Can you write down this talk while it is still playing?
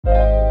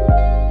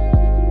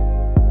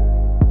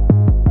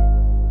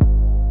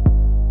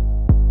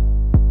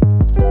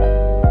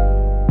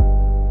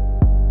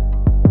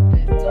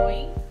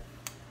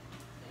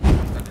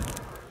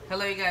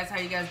guys, how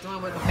you guys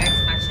doing? Welcome back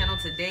to my channel.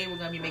 Today we're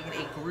gonna be making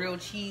a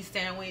grilled cheese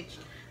sandwich.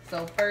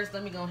 So first,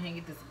 let me go ahead and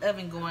get this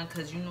oven going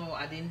because you know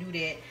I didn't do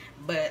that.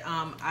 But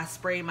I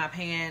sprayed my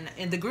pan,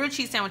 and the grilled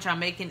cheese sandwich I'm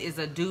making is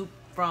a dupe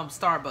from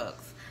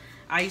Starbucks.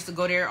 I used to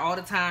go there all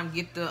the time,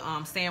 get the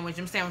sandwich.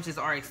 Them sandwiches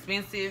are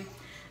expensive,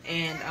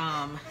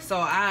 and so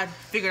I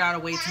figured out a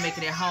way to make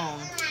it at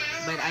home.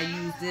 But I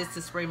use this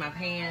to spray my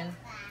pan,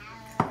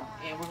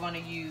 and we're gonna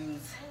use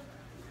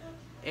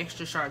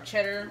extra sharp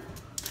cheddar,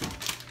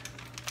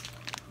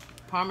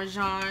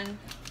 Parmesan,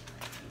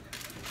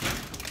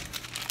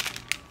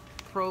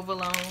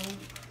 provolone.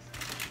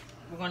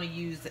 We're going to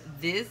use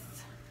this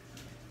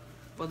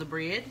for the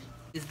bread.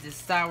 Is this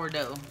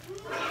sourdough.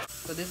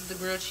 So this is the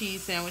grilled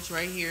cheese sandwich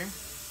right here.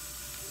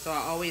 So I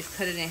always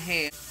cut it in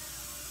half.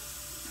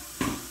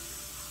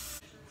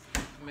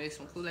 Made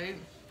some Kool-Aid.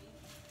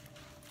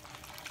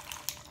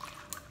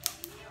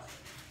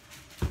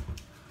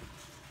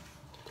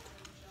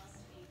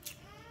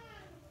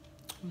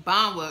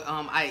 Bomb with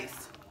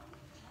ice.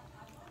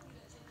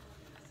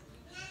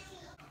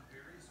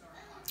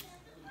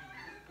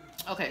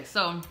 Okay,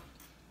 so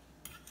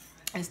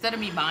instead of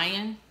me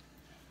buying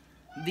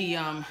the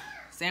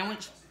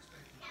sandwich,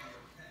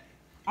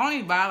 I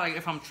only buy like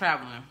if I'm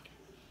traveling.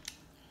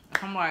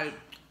 If I'm like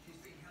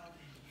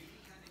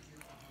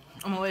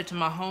on my way to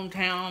my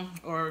hometown,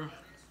 or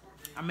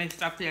I may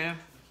stop there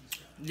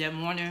that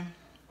morning,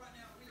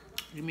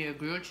 give me a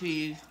grilled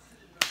cheese,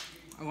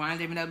 a wine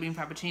David bean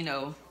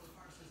frappuccino,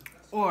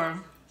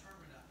 or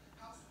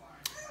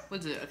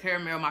what's it, a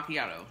caramel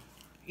macchiato,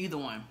 either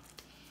one.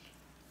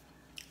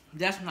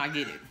 That's when I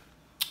get it.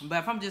 But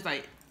if I'm just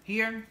like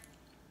here,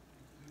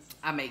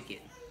 I make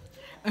it.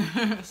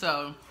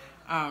 So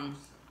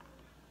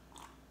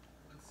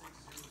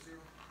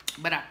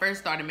but I first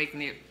started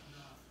making it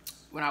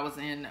when I was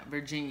in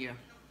Virginia.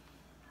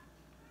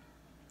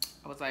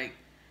 I was like,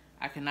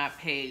 I cannot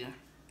pay.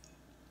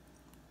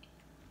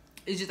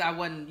 It's just I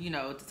wasn't, you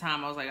know, at the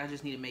time I was like, I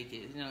just need to make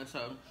it, you know.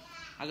 So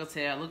like I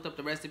said, I looked up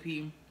the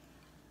recipe.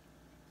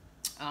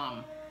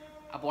 I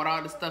bought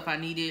all the stuff I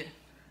needed.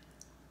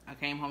 I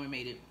came home and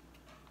made it.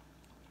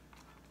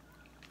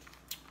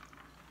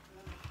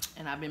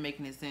 And I've been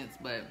making it since,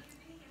 but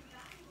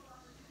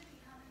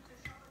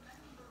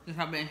since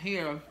I've been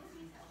here,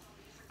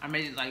 I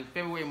made it like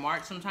February,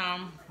 March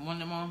sometime, one of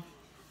them months.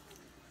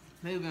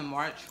 Maybe even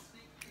March.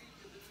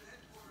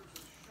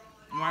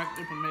 March,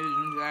 April, May,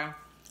 June, July.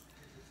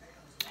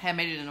 Hadn't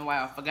made it in a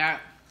while. Forgot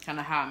kind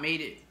of how I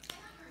made it.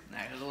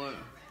 Thank the Lord.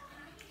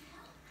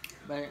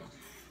 But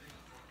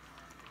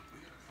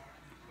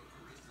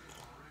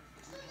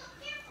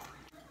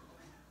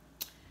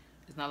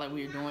it's not like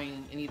we're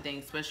doing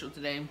anything special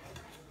today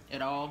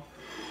at all.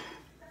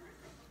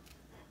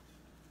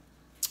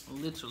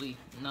 Literally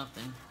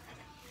nothing.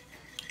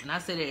 And I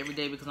say that every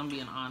day because I'm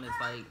being honest.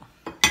 Like,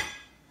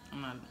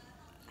 I'm not.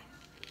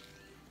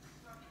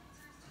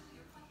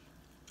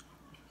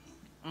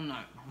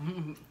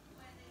 9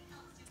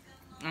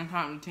 times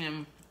out of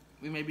 10,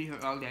 we may be here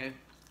all day.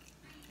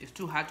 It's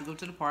too hot to go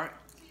to the park.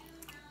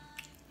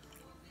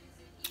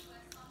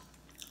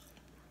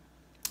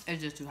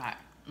 It's just too hot.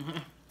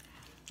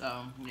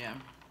 So, yeah.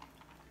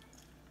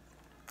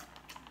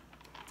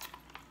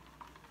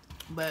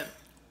 But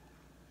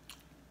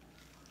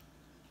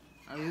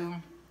I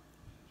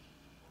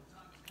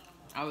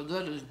would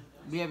love to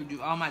be able to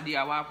do all my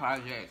DIY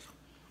projects,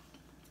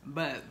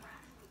 but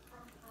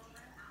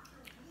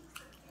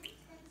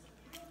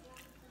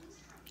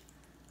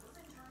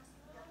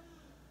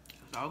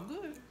it's all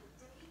good.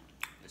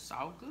 It's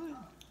all good.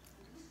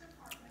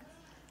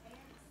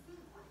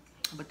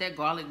 But that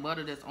garlic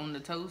butter that's on the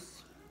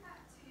toast,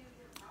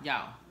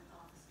 y'all,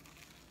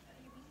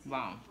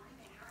 wow.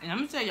 And I'm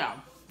gonna tell y'all,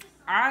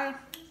 I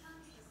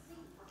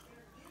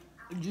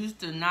used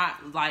to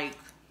not like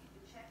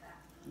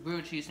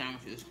grilled cheese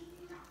sandwiches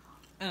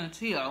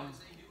until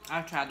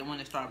I tried the one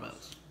at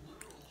Starbucks.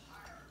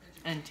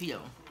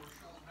 Until.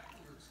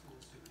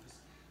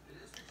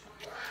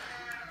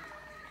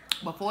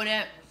 Before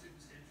that,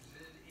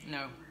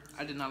 no,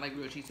 I did not like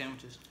grilled cheese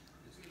sandwiches.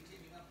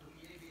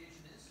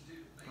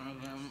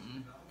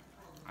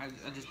 I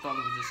just thought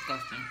it was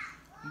disgusting.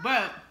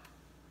 But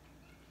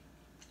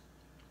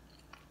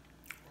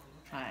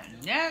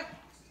that,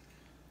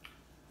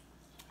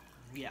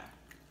 yeah.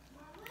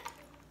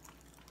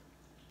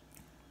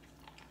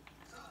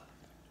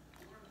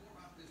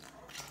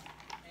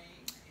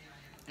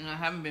 And I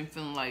haven't been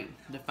feeling like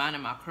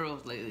defining my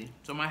curls lately.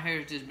 So my hair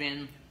has just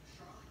been,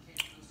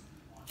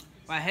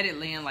 I had it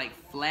laying like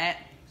flat.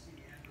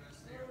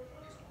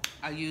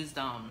 I used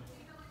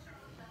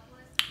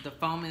the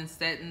foam and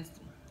satin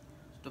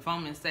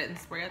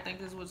spray, I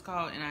think is what it's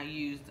called, and I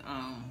used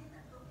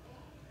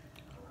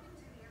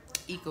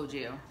Eco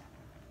Gel.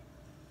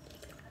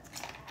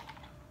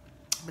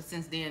 But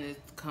since then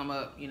it's come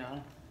up, you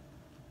know.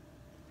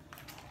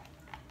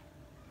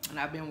 And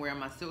I've been wearing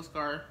my silk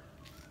scarf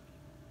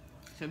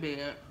to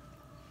bed.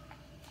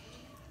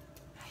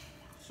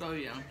 So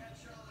yeah,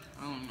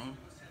 I don't know.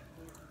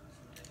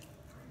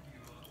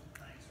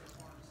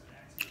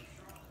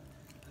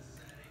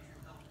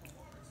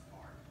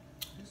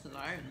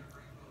 Like,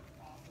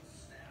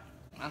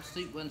 my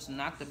sleep was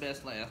not the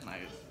best last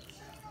night.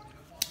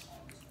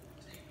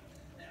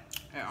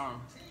 At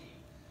all.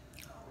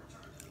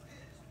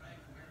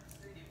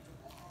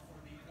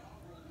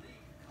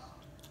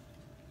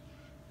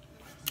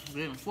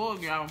 Getting full,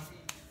 y'all.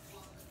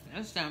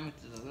 That sandwich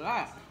is a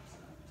lot.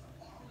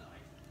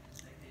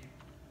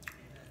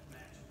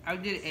 I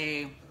did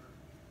a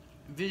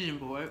vision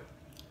board.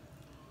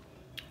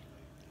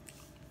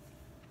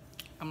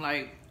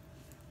 I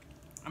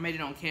made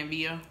it on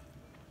Canva.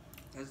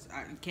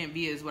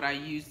 Canva is what I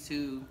use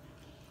to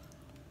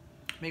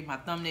make my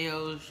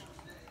thumbnails.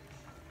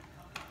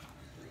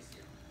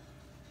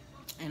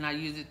 And I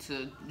use it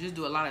to just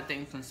do a lot of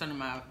things concerning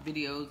my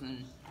videos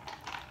and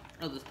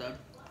other stuff.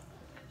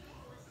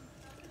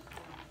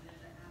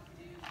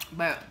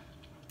 But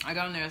I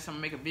got on there, so I'm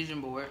gonna make a vision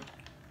board.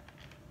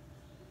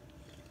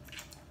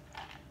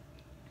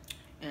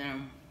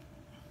 And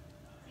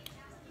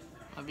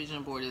my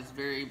vision board is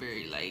very,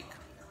 very like,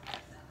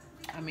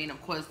 I mean,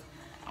 of course,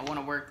 I want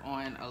to work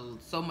on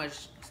so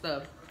much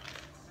stuff.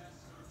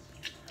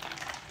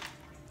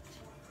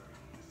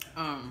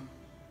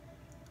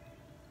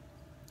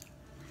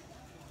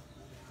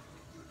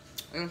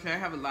 Like I said, I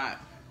have a lot.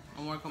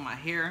 I work on my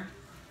hair.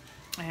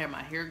 I have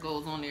my hair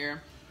goals on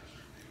there.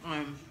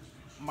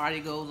 Body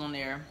goals on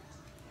there.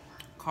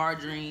 Car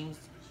dreams.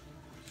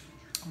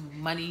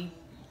 Money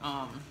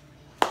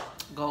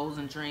goals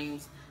and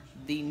dreams.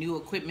 The new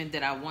equipment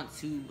that I want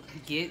to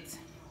get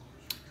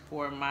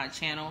for my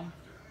channel.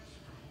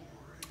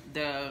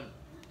 I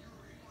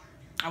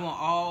want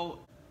all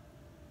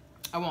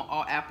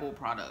Apple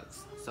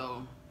products.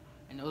 So,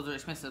 and those are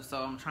expensive.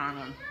 So I'm trying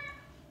to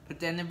put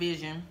that in the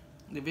vision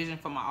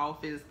for my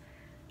office.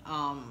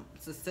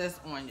 Success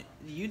on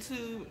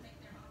YouTube.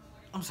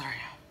 I'm sorry.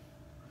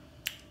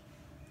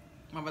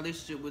 My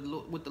relationship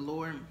with the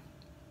Lord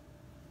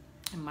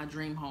and my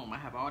dream home. I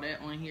have all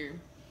that on here.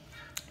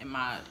 And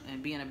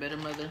being a better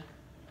mother.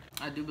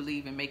 I do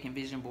believe in making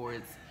vision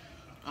boards.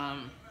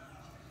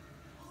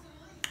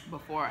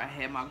 Before I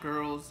had my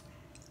girls,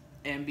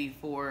 and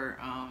before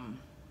I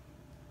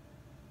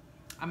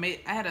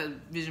had a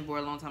vision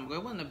board a long time ago.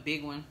 It wasn't a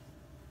big one.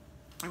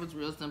 It was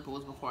real simple. It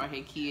was before I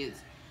had kids,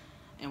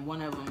 and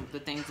one of the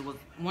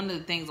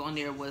things on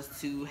there was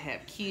to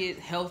have kids,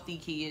 healthy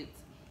kids,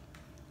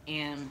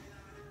 and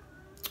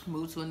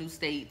move to a new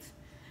state.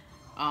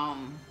 I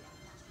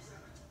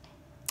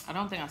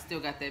don't think I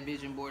still got that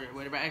vision board or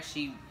whatever. I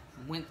actually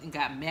went and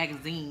got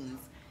magazines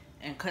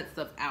and cut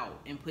stuff out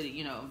and put it,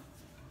 you know.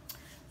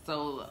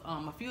 So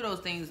a few of those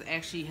things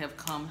actually have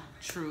come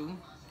true,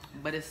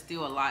 but it's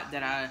still a lot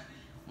that I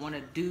want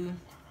to do.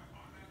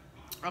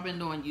 I've been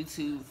doing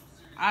YouTube.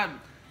 I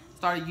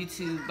started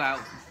YouTube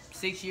about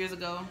 6 years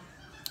ago.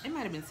 It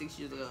might have been 6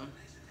 years ago.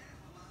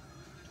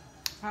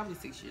 Probably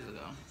 6 years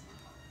ago.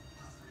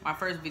 My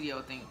first video,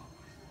 I think,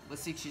 was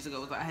 6 years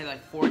ago. I had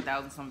like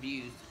 4,000 some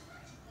views.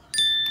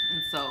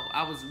 And so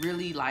I was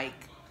really like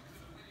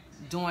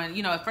doing,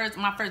 you know,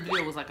 my first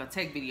video was like a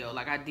tech video.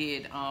 Like I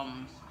did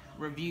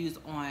reviews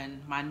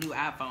on my new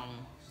iPhone.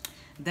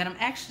 Then I'm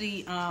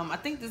actually, I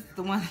think this is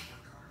the one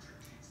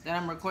that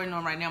I'm recording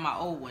on right now, my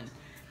old one.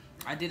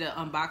 I did an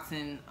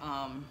unboxing,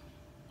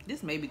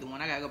 this may be the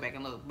one, I gotta go back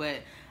and look, but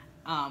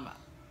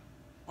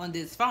on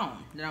this phone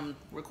that I'm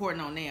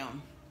recording on now.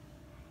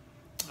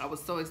 I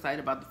was so excited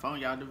about the phone,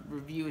 y'all. The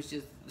review is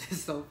just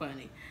so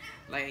funny.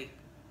 Like,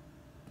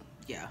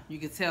 yeah, you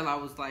could tell I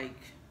was like,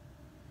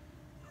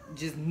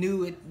 just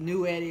new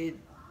at it,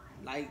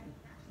 like,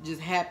 just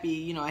happy,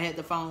 you know, I had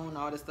the phone,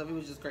 all this stuff. It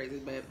was just crazy,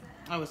 but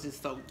I was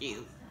just so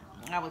cute.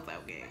 I was so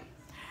cute.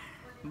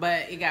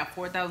 But it got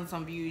 4,000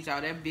 some views, y'all.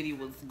 That video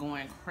was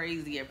going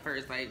crazy at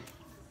first, like,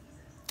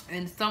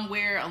 and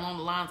somewhere along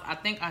the lines, I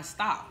think I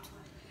stopped.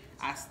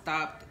 I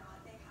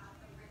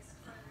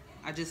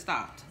just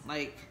stopped.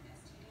 Like,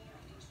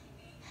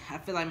 I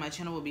feel like my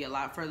channel would be a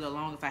lot further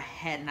along if I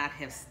had not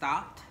have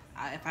stopped.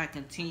 If I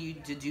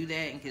continued to do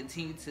that and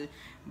continue to,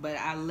 but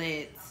I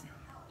let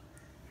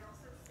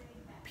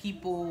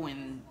people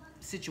and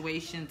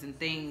situations and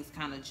things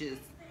kind of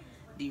just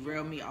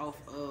derail me off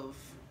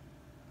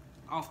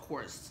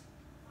course.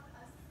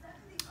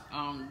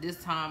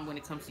 This time when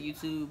it comes to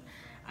YouTube,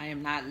 I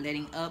am not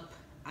letting up.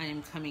 I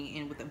am coming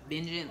in with a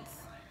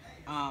vengeance,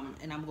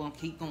 and I'm gonna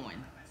keep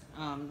going.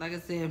 Like I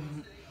said,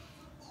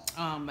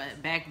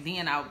 back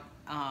then,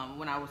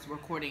 when I was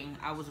recording,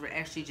 I was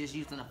actually just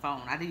using a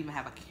phone. I didn't even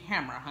have a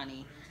camera,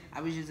 honey.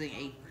 I was using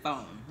a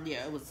phone.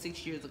 Yeah, it was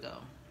 6 years ago.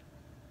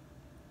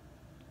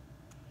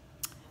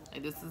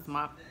 Like, this is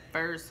my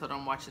first, hold on,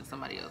 I'm watching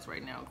somebody else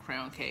right now,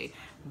 Crown K.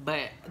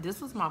 But this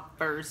was my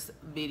first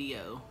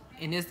video.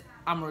 And this,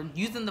 I'm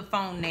using the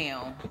phone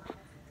now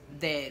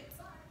that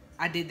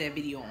I did that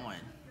video on.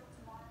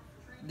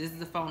 This is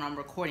the phone I'm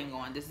recording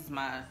on. This is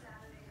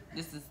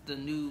the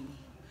new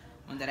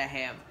one that I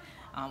have.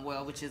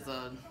 Well, which is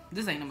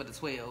this ain't number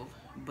 12,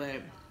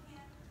 but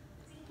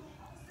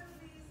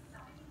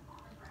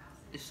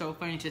it's so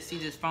funny to see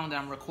this phone that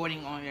I'm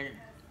recording on here,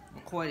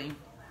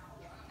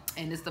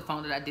 and this is the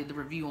phone that I did the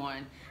review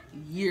on.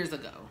 years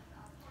ago.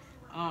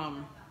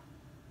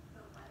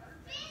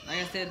 Like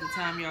I said at the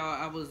time, y'all,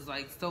 I was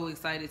like so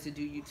excited to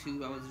do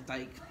YouTube. I was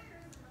like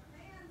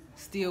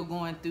still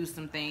going through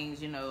some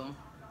things, you know,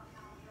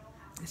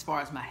 as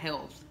far as my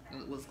health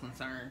was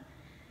concerned.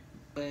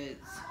 But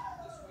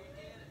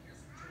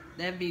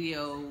that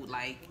video,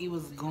 like, it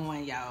was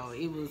going, y'all.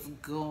 It was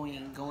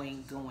going,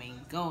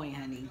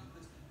 honey.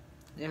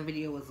 That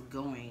video was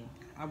going.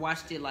 I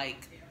watched it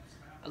like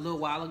a little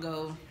while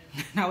ago,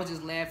 and I was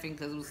just laughing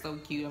because it was so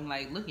cute. I'm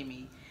like, look at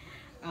me.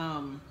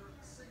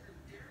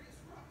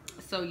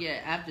 So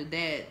yeah, after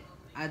that,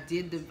 I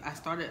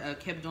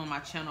kept doing my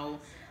channel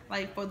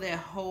like for that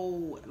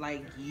whole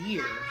like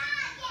year,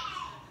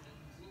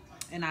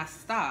 and I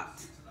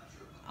stopped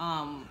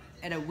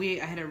at a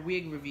wig. I had a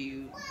wig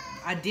review.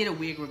 I did a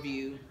wig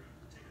review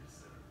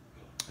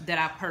that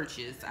I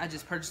purchased. I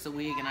just purchased a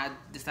wig and I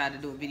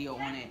decided to do a video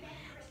on it,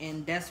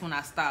 and that's when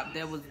I stopped.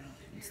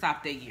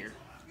 Stopped that year.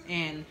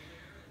 And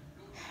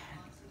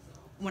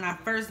when I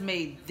first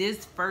made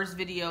this first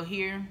video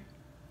here,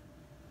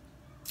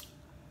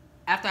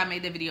 after I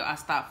made that video, I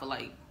stopped for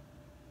like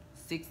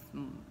it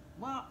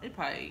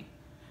probably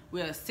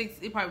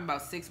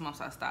about 6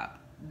 months I stopped.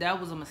 That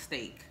was a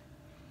mistake.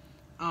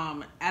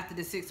 After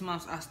the 6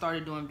 months, I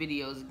started doing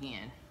videos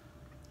again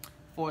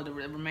for the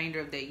remainder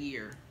of that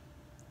year.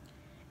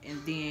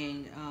 And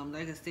then,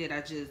 like I said,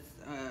 I just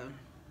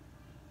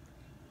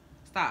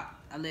stopped.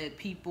 I let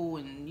people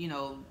and, you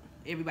know,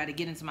 everybody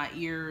get into my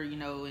ear, you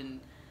know,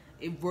 and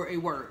it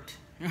worked.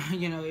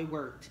 You know, it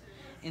worked.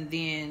 And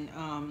then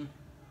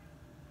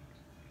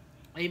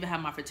I even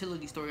have my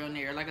fertility story on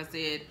there. Like I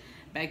said,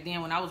 back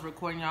then when I was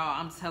recording, y'all,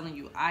 I'm telling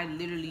you, I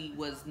literally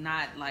was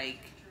not like,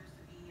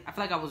 I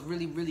feel like I was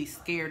really, really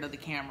scared of the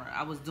camera.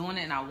 I was doing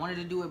it and I wanted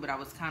to do it, but I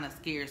was kind of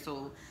scared.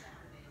 So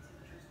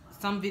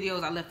some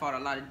videos I left out a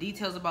lot of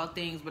details about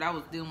things, but I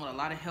was dealing with a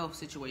lot of health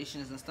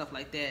situations and stuff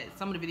like that.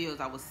 Some of the videos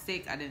I was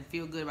sick, I didn't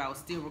feel good, but I was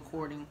still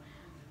recording,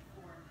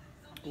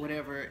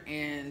 whatever.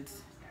 And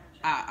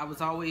I was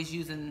always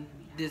using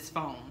this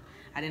phone.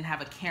 I didn't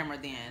have a camera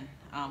then,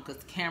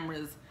 because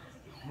cameras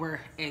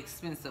were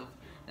expensive.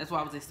 That's why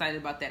I was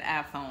excited about that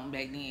iPhone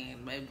back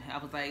then. I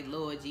was like,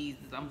 Lord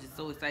Jesus, I'm just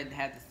so excited to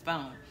have this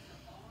phone,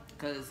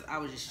 because I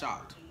was just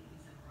shocked.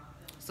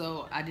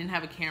 So I didn't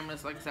have a camera,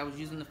 so like I said, I was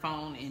using the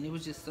phone, and it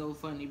was just so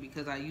funny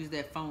because I used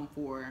that phone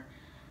for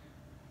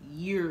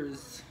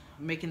years.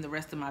 Making the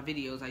rest of my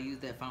videos, I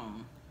used that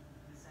phone.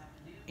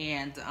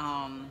 And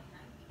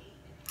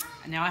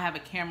now I have a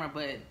camera,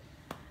 but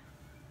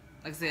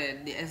like I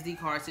said, the SD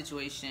card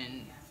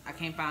situation, I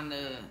can't find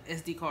the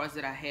SD cards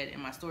that I had in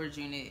my storage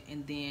unit,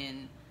 and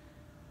then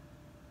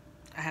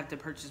I have to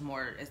purchase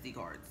more SD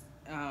cards.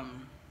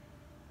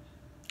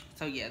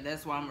 So yeah,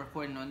 that's why I'm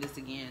recording on this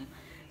again.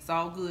 It's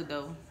all good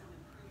though.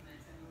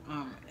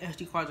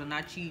 SD cards are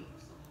not cheap,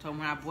 so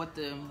when I bought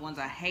the ones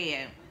I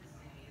had,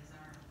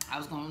 I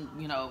was going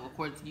to, you know, of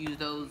course, use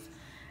those,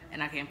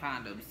 and I can't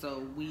find them.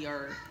 So we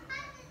are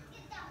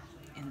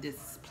in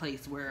this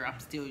place where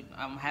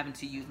I'm having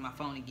to use my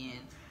phone again.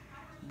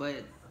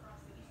 But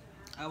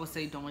I would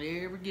say don't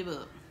ever give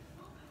up,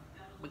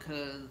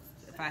 because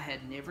if I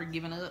had never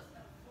given up,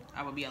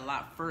 I would be a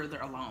lot further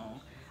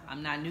along.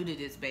 I'm not new to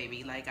this,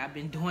 baby. Like, I've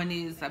been doing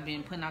this, I've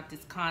been putting out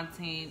this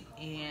content,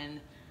 and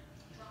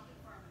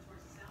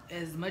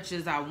as much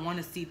as I want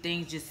to see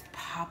things just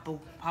pop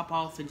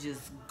off and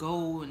just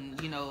go,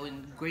 and, you know,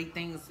 and great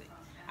things,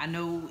 I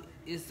know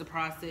it's the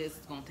process.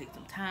 It's gonna take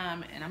some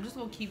time, and I'm just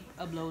gonna keep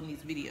uploading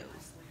these videos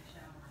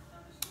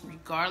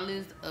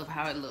regardless of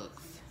how it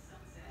looks.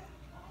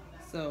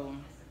 So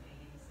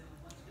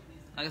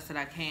like I said,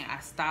 I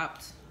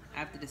stopped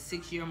after the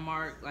 6-year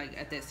mark. Like,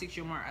 at that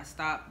 6-year mark, I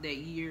stopped that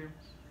year,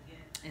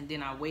 and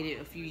then I waited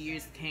a few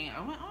years. I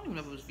don't even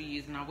know if it was a few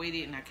years, and I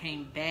waited, and I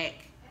came back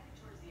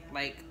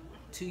like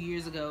 2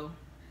 years ago.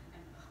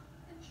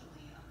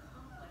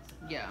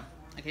 Yeah,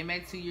 I came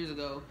back 2 years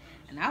ago,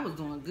 and I was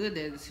doing good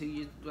there 2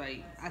 years.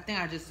 Like, I think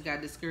I just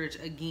got discouraged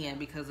again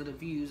because of the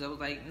views. I was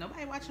like,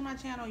 nobody watching my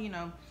channel, you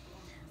know.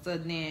 So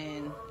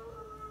then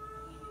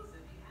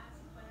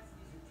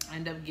I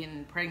ended up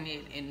getting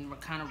pregnant, and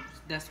kind of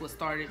that's what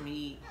started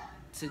me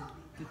to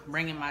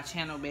bringing my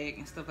channel back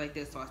and stuff like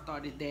that. So I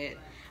started that.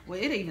 Well,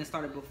 it even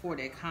started before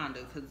that, kind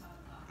of, because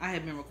I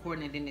had been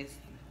recording it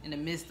in the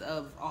midst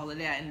of all of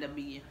that. I ended up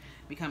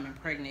becoming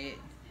pregnant.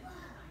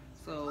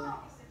 So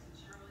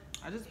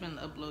I just been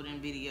uploading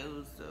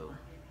videos. So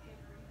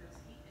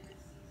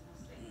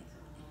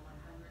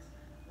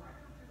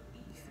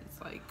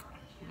it's like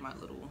my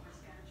little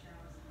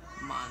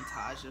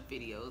montage of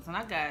videos, and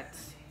I got,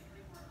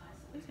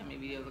 let's see how many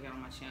videos I got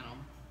on my channel.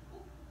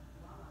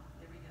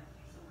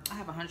 I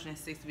have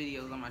 106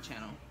 videos on my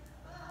channel.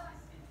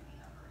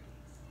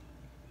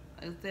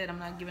 Like I said, I'm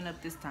not giving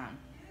up this time.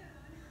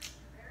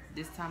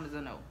 This time is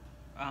a no.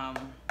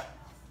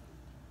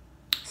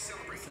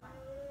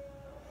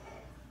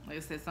 Like I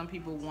said, some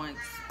people want,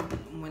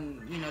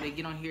 when, you know, they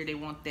get on here, they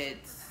want that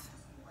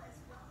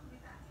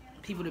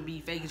people to be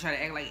fake and try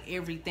to act like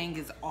everything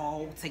is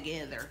all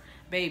together.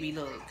 Baby,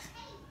 look,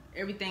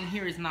 everything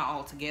here is not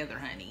all together,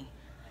 honey.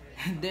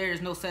 There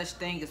is no such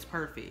thing as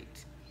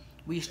perfect.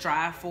 We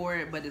strive for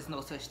it, but there's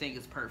no such thing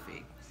as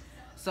perfect.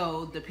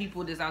 So the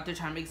people that's out there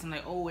trying to make something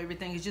like, oh,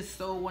 everything is just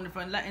so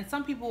wonderful. And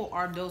some people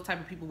are those type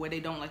of people where they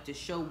don't like to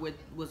show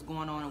what's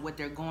going on and what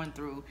they're going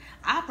through.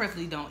 I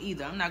personally don't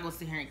either. I'm not going to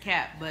sit here and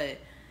cap, but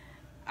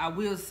I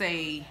will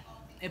say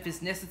if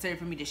it's necessary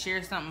for me to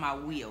share something, I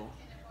will.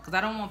 Because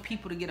I don't want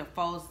people to get a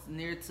false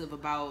narrative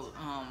about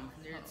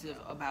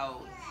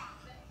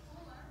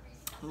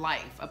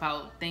life,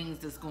 about things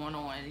that's going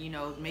on, you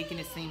know, making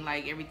it seem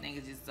like everything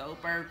is just so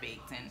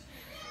perfect and,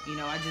 you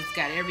know, I just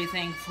got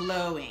everything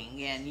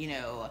flowing. And, you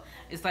know,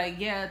 it's like,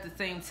 yeah, at the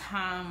same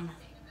time,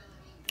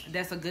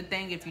 that's a good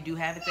thing if you do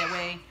have it that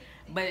way.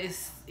 But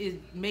it's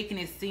making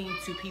it seem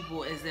to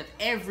people as if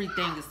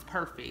everything is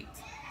perfect,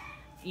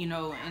 you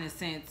know, in a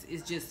sense,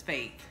 it's just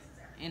fake.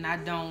 And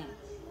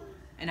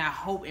I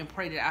hope and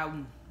pray that I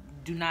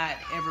do not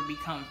ever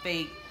become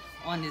fake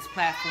on this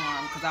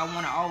platform, because I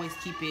want to always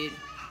keep,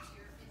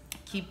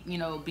 you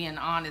know, being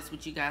honest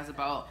with you guys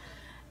about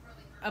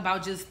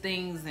just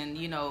things. And,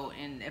 you know,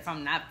 and if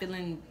I'm not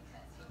feeling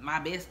my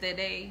best that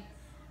day,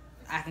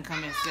 I can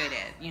come and say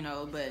that, you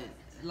know. But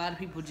a lot of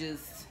people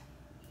just,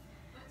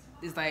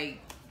 it's like,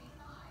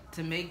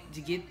 to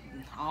get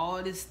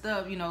all this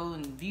stuff, you know,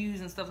 and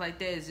views and stuff like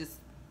that, is just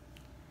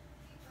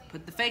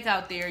put the fake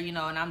out there, you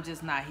know, and I'm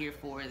just not here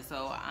for it.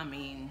 So, I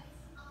mean,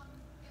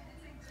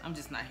 I'm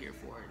just not here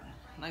for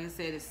it. Like I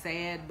said, it's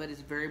sad, but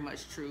it's very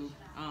much true.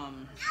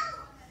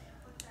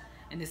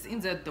 And it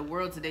seems that the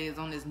world today is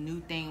on this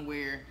new thing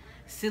where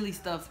silly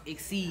stuff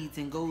exceeds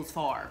and goes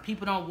far.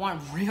 People don't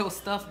want real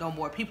stuff no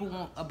more. People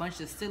want a bunch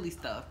of silly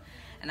stuff.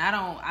 And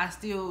I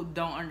still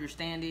don't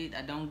understand it.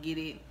 I don't get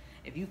it.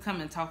 If you come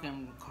and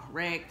talking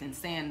correct and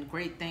saying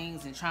great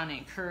things and trying to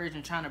encourage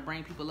and trying to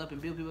bring people up and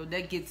build people,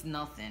 that gets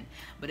nothing.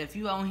 But if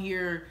you on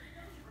here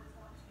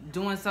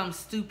doing something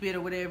stupid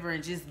or whatever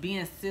and just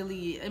being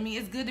silly, I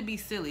mean, it's good to be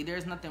silly.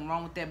 There's nothing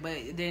wrong with that,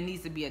 but there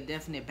needs to be a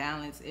definite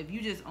balance. If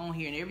you just on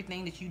here and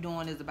everything that you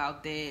doing is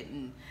about that,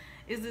 and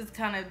it's just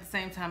kind of at the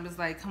same time, it's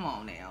like, come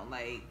on now.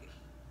 Like,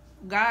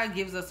 God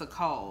gives us a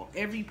call.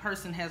 Every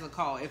person has a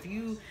call. If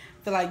you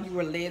feel like you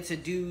were led to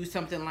do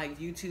something like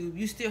YouTube,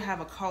 you still have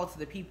a call to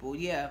the people.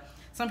 Yeah,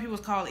 some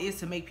people's call is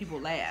to make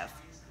people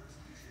laugh.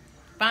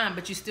 Fine,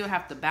 but you still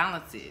have to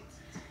balance it.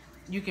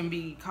 You can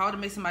be called to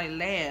make somebody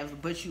laugh,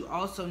 but you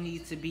also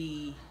need to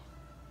be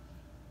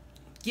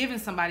giving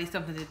somebody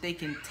something that they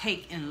can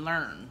take and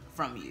learn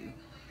from you.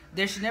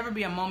 There should never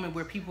be a moment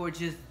where people are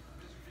just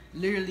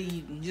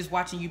literally just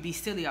watching you be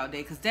silly all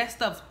day, because that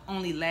stuff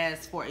only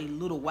lasts for a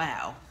little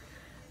while.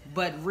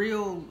 But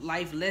real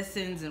life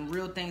lessons and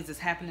real things that's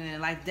happening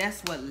in life,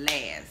 that's what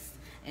lasts.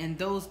 And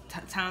those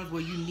times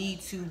where you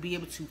need to be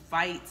able to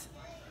fight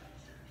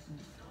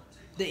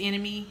the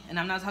enemy, and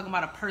I'm not talking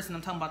about a person,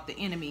 I'm talking about the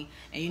enemy,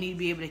 and you need to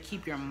be able to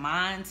keep your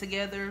mind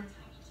together,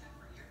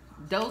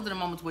 those are the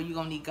moments where you're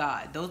going to need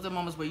God. Those are the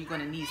moments where you're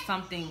going to need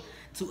something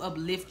to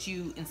uplift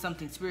you and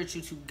something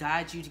spiritual to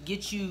guide you, to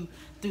get you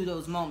through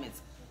those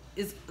moments.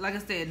 It's like I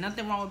said,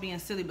 nothing wrong with being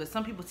silly, but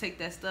some people take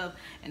that stuff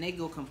and they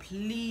go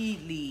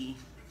completely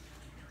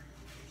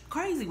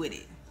crazy with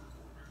it.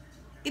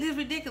 It is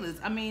ridiculous.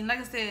 I mean, like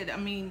I said, I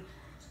mean,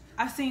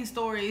 I've seen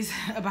stories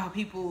about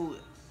people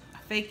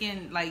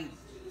faking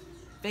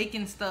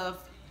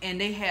stuff, and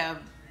they have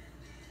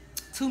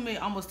 2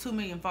 million, almost 2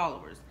 million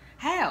followers.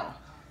 How?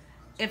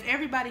 If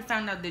everybody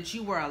found out that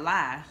you were a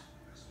lie,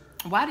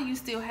 why do you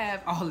still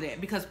have all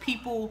that? Because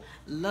people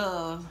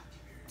love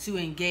to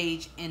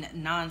engage in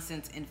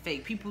nonsense and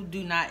fake. People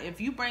do not. If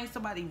you bring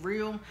somebody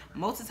real,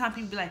 most of the time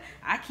people be like,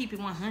 I keep it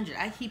 100,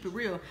 I keep it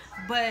real.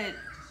 But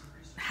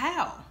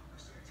how?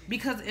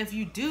 Because if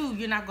you do,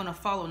 you're not going to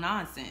follow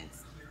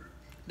nonsense.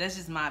 That's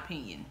just my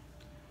opinion.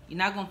 You're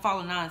not going to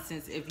follow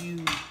nonsense if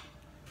you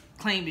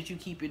claim that you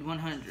keep it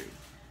 100.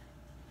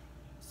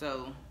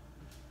 So,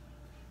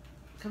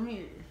 come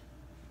here.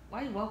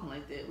 Why are you walking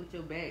like that with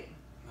your back?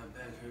 My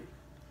back hurt.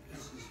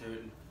 It's just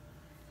hurting.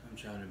 I'm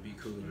trying to be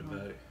cool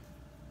about it.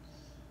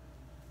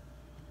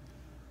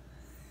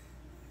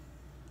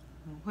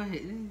 What?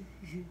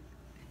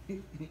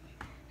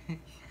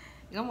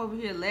 I'm over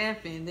here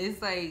laughing. It's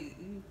like,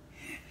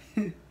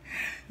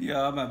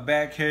 Yo, my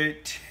back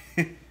hurt.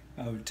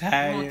 I'm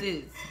tired. I want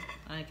this.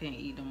 I can't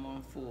eat them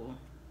on full.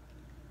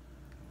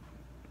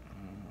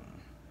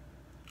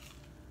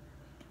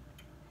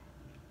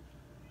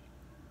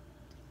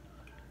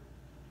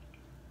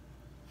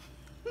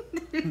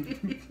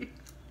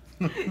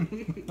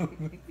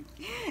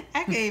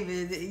 I can't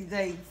even,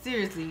 like,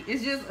 seriously,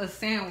 it's just a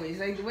sandwich.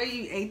 Like, the way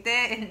you ate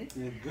that. It's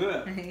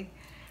good.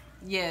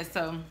 Yeah,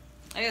 so,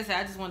 like I said,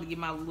 I just wanted to give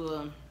my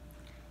little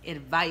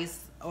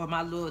advice, or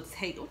my little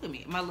take, look at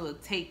me, my little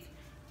take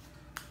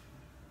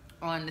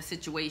on the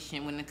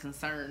situation when it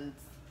concerns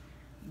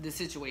the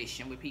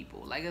situation with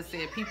people. Like I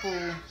said, people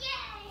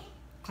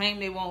claim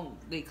they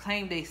won't, they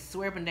claim they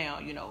swear up and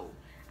down, you know,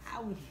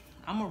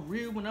 I'm a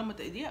real one,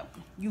 yeah,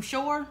 you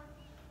sure?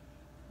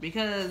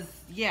 Because,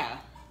 yeah,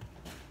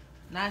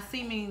 not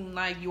seeming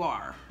like you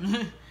are.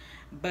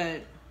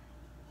 But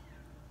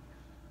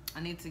I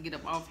need to get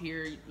up off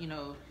here, you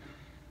know.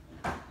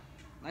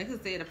 Like I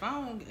said, if I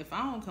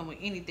don't come with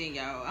anything,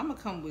 y'all, I'm gonna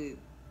come with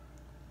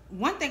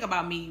one thing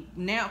about me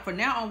now. For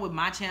now on with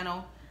my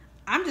channel,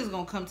 I'm just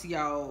gonna come to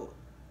y'all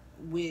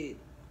with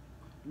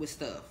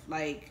stuff.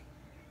 Like,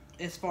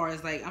 as far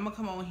as like, I'm gonna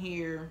come on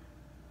here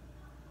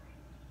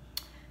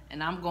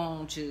and I'm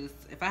gonna just,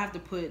 if I have to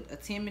put a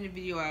 10-minute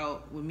video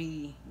out with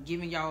me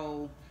giving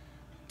y'all,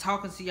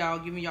 talking to y'all,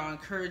 giving y'all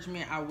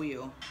encouragement, I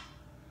will.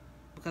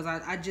 Because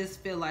I just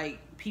feel like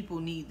people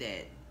need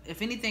that.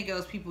 If anything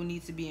else, people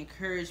need to be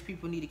encouraged.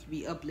 People need to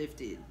be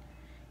uplifted.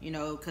 You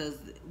know, because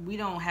we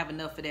don't have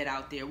enough of that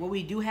out there. What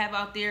we do have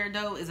out there,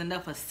 though, is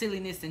enough of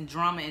silliness and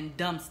drama and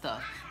dumb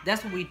stuff.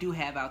 That's what we do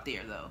have out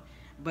there, though.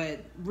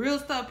 But real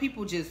stuff,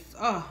 people just,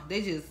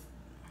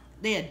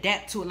 they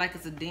adapt to it like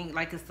it's a ding,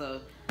 like it's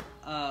a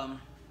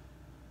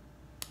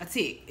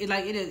tick.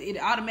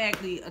 It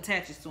automatically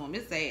attaches to them.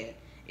 It's sad.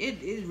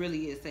 It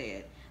really is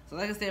sad. So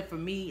like I said, for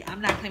me,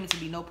 I'm not claiming to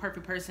be no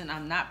perfect person.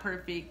 I'm not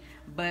perfect,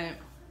 but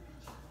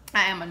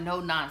I am a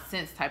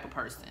no-nonsense type of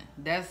person.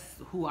 That's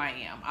who I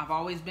am. I've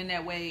always been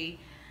that way.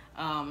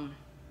 And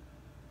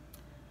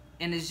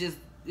it's just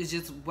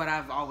what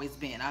I've always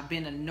been. I've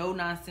been a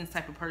no-nonsense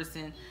type of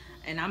person.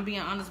 And I'm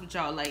being honest with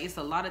y'all. Like, it's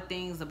a lot of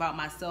things about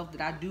myself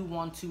that I do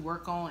want to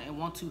work on and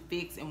want to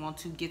fix and want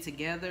to get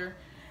together.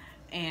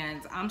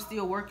 And I'm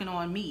still working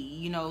on me,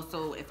 you know.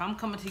 So if I'm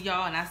coming to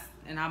y'all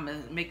and I'm gonna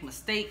make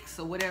mistakes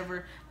or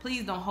whatever,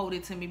 please don't hold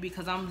it to me,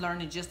 because I'm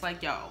learning just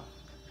like y'all.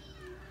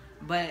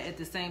 But at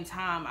the same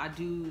time, I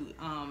do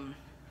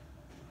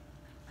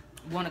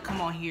want to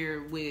come on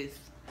here with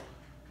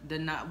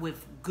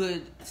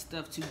good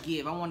stuff to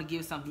give. I want to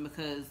give something,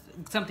 because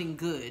something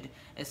good,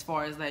 as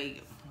far as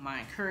like my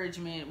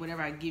encouragement,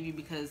 whatever I give you,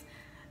 because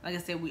like I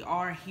said, we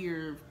are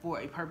here for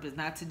a purpose,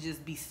 not to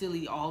just be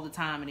silly all the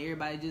time and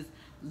everybody just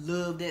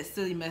love that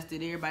silly mess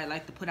that everybody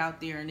like to put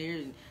out there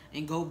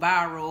and go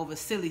viral over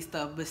silly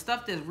stuff. But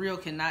stuff that's real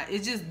cannot,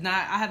 it's just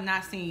not, I have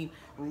not seen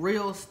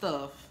real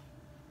stuff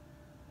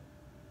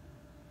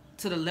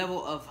to the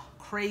level of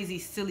crazy,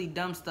 silly,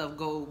 dumb stuff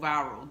go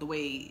viral the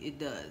way it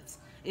does.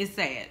 It's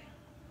sad.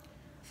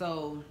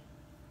 So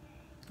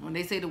when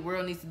they say the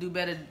world needs to do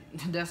better,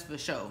 that's for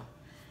sure.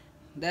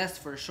 That's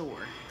for sure.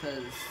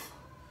 Because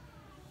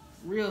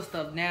real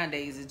stuff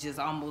nowadays is just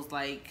almost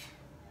like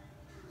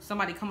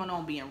somebody coming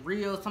on being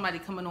real, somebody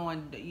coming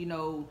on, you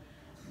know,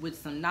 with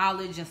some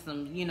knowledge and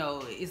some, you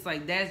know, it's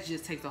like that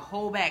just takes a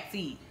whole back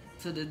seat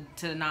to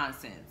the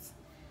nonsense.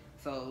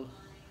 So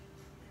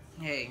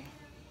hey,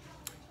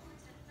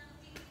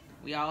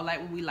 we all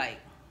like what we like,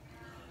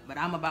 but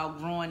I'm about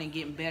growing and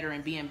getting better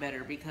and being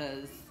better,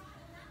 because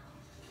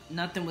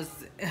nothing was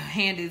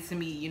handed to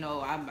me. You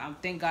know, I'm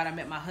thank God I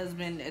met my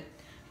husband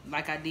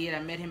like I did. I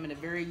met him at a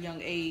very young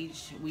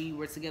age. We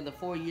were together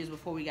 4 years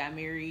before we got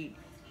married.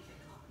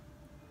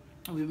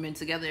 We've been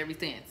together ever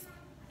since,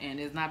 and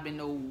there's not been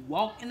no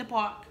walk in the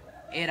park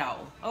at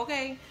all.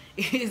 Okay,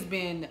 it's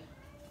been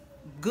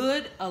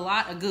good, a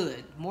lot of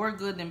good, more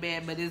good than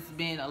bad, but it's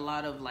been a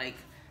lot of like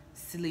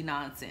silly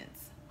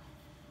nonsense.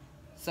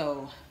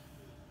 So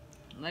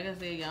like I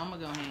said, y'all, I'm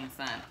gonna go ahead and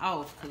sign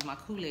off, because my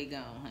Kool-Aid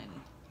gone, honey.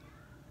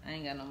 I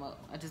ain't got no more.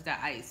 I just got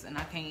ice, and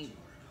I can't,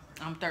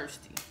 I'm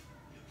thirsty.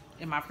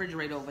 And my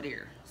refrigerator over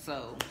there,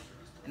 so,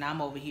 and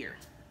I'm over here.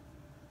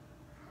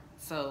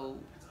 So,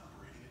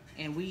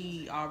 and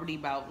we already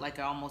about like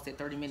almost at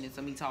 30 minutes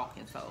of me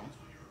talking, so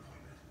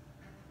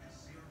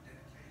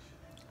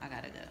I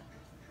gotta go.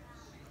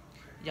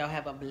 Y'all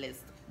have a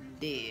blessed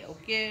day,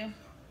 okay?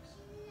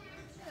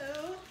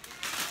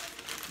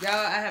 Y'all,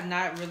 I have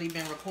not really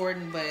been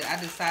recording, but I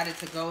decided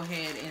to go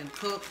ahead and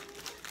cook.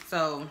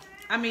 So,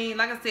 I mean,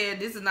 like I said,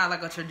 this is not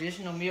like a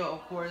traditional meal,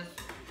 of course.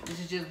 This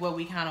is just what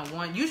we kind of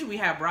want. Usually we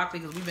have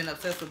broccoli, because we've been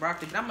obsessed with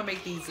broccoli. But I'm going to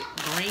make these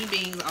green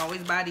beans.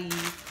 Always buy these.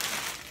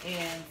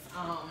 And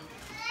I'm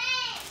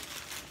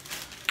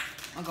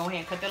going to go ahead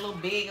and cut that little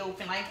big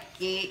open like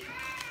that.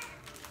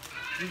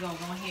 We're going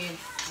to go ahead and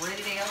spread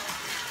it out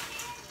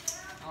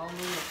all over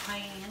the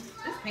pan.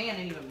 This pan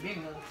ain't even big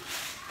enough.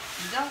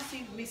 Did y'all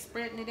see me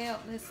spreading it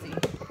out? Let's see.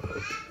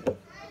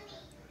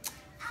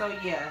 So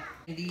yeah,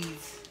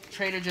 these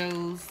Trader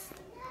Joe's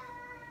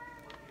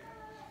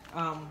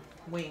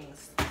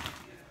wings.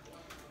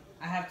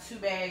 I have 2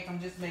 bags. I'm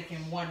just making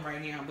one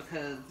right now,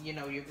 because you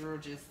know your girl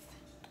just,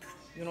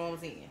 you know what I'm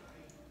saying.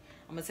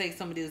 I'm gonna take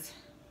some of this.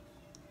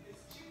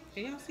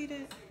 Can y'all see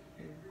that?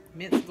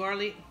 Minced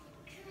garlic.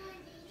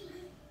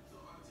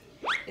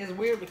 It's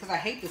weird because I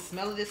hate the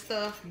smell of this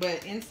stuff,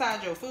 but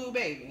inside your food,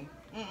 baby,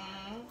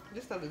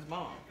 this stuff is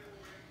bomb.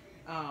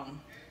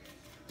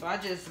 So I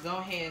just go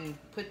ahead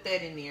and put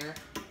that in there,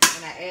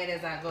 and I add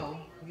as I go.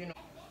 You know,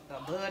 the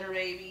butter,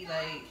 baby.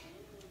 Like,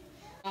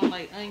 I don't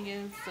like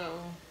onions, so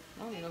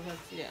I don't even know if I can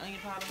see that onion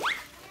powder.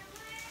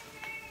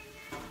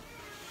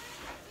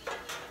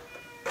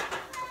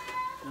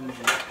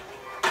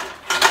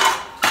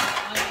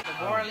 The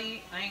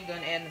garlic. I ain't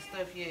done adding the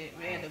stuff yet.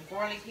 We add the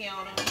garlic here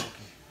on them.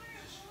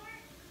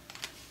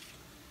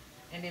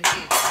 And then this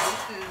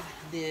is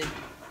the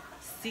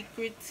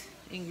secret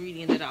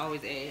ingredient that I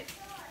always add.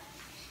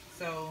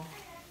 So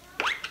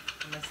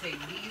I'm gonna take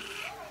these.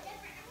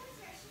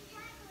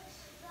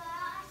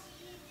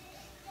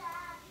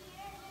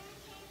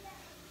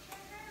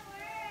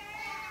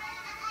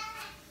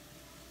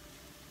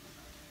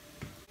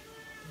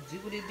 Do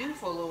what it do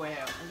for a little while,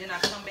 and then I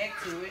come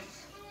back to it.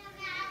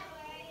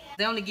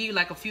 They only give you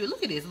like a few.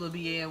 Look at this little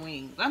BA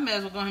wings. I may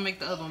as well go ahead and make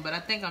the other one, but I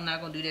think I'm not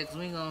gonna do that because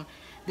we ain't gonna.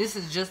 This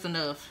is just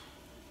enough.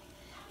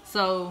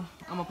 So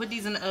I'm gonna put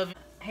these in the oven.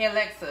 Hey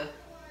Alexa,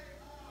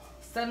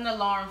 set an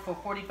alarm for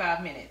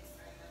 45 minutes.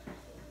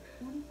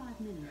 45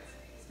 minutes,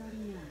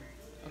 starting now.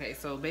 Okay,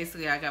 so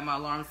basically I got my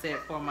alarm set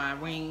for my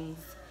wings.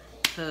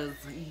 Cause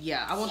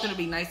yeah, I want them to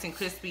be nice and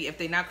crispy. If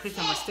they're not crispy,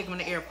 I'm gonna stick them in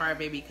the air fryer,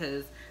 baby,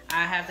 because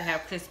I have to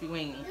have crispy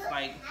wings.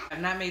 Like, I've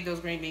not made those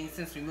green beans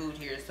since we moved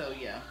here, so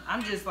yeah.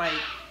 I'm just like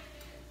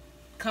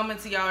coming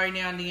to y'all right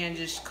now and then,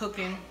 just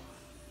cooking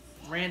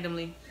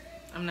randomly.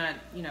 I'm not,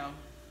 you know,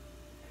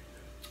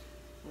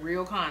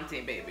 real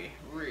content, baby,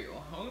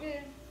 real.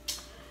 Okay.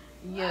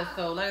 Yeah,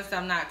 so like I said,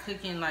 I'm not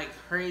cooking like a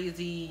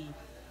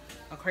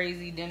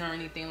crazy dinner or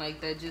anything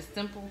like that. Just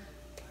simple,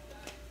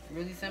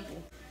 really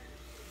simple.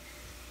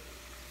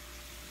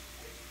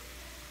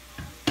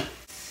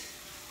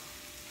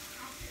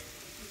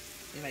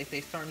 And like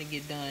they starting to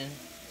get done,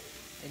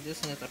 and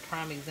this one is a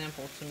prime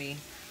example to me.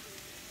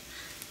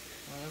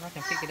 Well, if I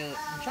can pick it up,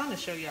 I'm trying to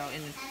show y'all,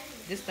 and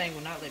this thing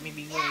will not let me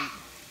be great.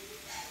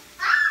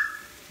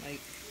 Like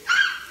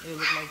it'll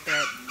look like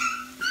that.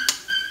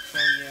 So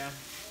yeah,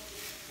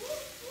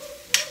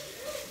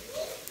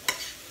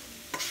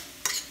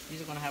 these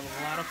are gonna have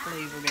a lot of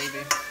flavor,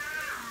 baby.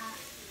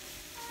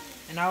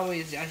 And I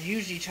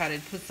usually try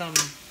to put some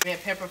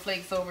red pepper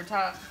flakes over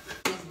top.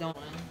 It's done.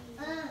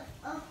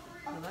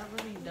 Well,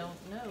 I really don't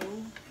know.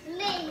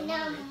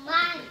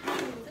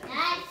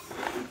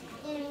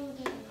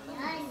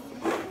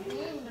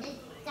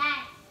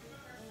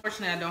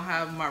 Unfortunately, I don't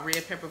have my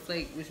red pepper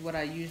flake, which is what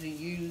I usually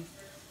use.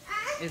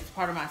 It's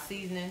part of my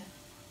seasoning.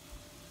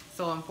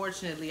 So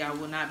unfortunately, I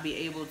will not be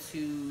able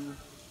to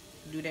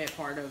do that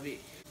part of it.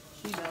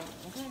 She don't,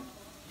 okay?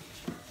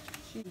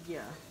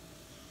 Yeah.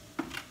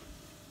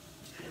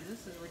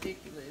 This is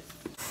ridiculous.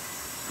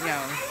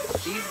 Yo,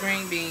 these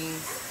green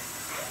beans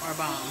are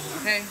bomb,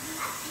 okay?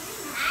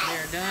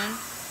 They're done.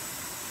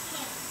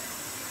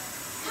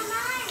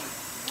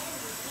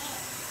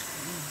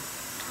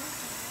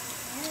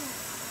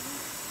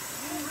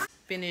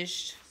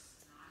 Finished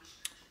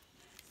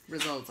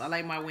results. I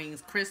like my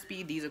wings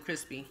crispy. These are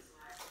crispy.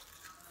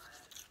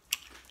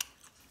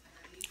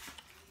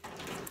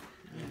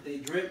 If they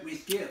drip, we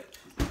skip.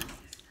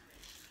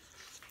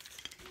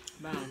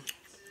 Bomb.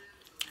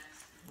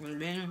 And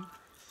then,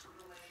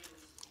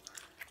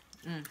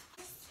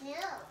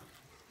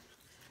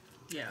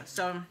 yeah,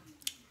 so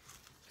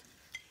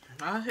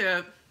I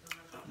said,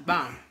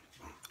 bomb,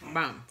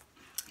 bomb.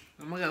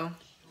 I'm gonna go.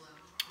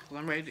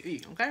 I'm ready to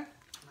eat, okay?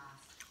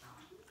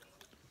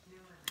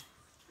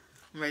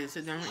 I'm ready to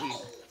sit down and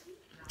eat.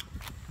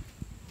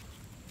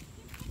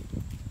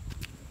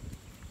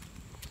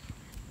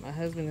 My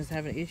husband is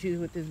having issues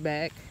with his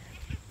back.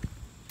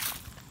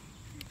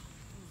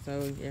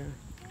 So, yeah.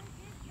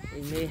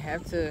 We may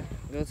have to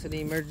go to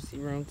the emergency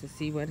room to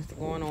see what is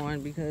going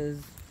on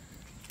because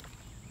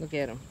look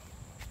at him.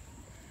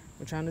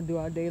 We're trying to do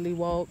our daily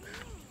walk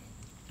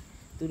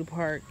through the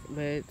park,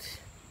 but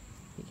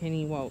he can't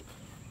even walk.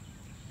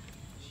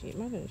 Shit,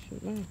 my bad,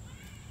 shit, man.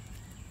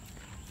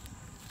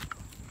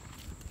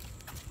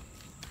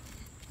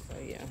 So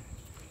yeah.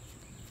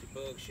 The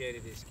bug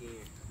shedded his skin.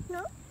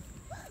 No.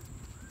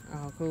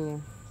 Oh,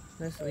 cool.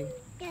 Leslie.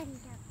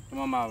 Come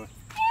on, Mama.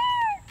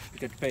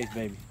 Look at the face,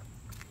 baby.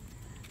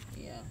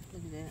 Yeah,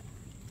 look at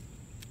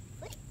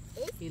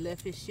that. He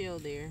left his shell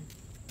there.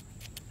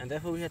 And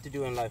that's what we have to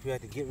do in life. We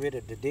have to get rid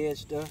of the dead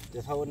stuff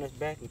that's holding us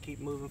back and keep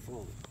moving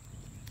forward.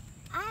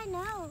 I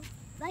know.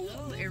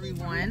 Hello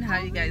everyone, how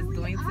you guys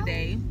doing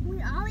today?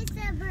 We always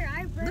celebrate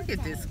our birthday. Look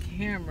at this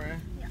camera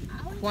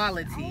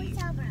quality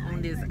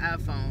on this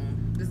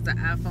iPhone. This is the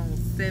iPhone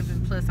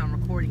 7 Plus I'm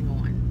recording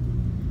on.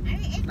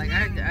 Like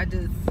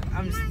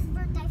I'm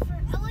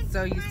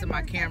so used to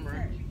my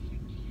camera.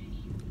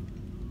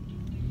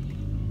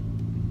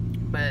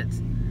 But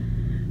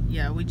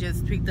yeah, we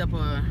just picked up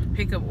a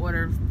pickup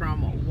order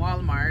from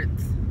Walmart,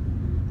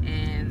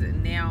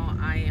 and now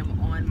I am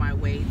on my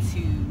way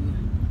to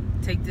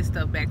take this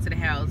stuff back to the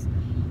house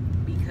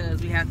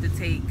because we have to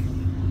take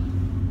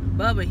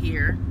Bubba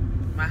here.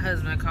 My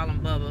husband, I call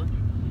him Bubba.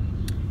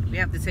 We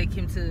have to take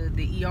him to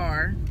the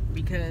ER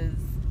because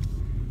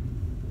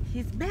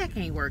his back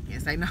ain't working.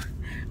 So I know,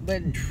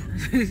 but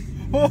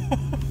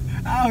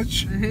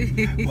ouch!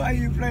 Why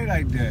you play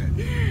like that?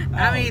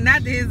 Ouch. I mean,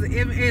 not his.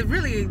 It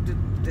really.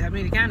 I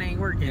mean, it kind of ain't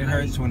working. It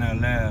hurts when I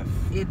laugh.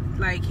 It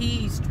like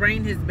he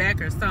strained his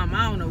back or something.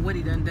 I don't know what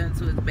he done to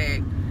his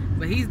back,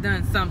 but he's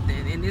done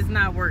something and it's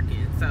not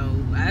working. So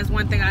that's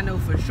one thing I know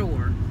for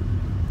sure,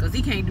 cause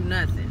he can't do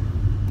nothing.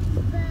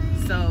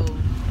 So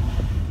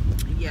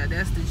yeah,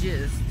 that's the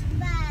gist.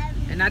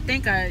 And I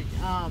think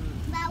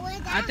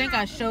I think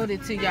I showed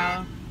it to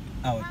y'all.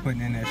 I was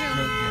putting in that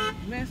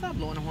stroke. Man, stop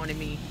blowing a horn at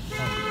me.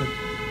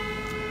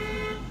 Yeah.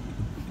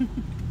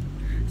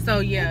 So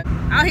yeah,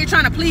 out here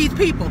trying to please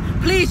people.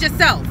 Please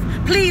yourself.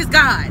 Please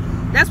God.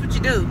 That's what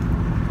you do.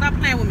 Stop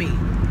playing with me.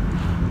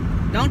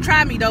 Don't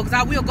try me though, because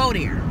I will go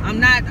there.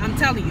 I'm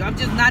telling you, I'm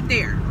just not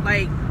there.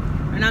 Like,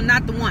 and I'm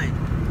not the one.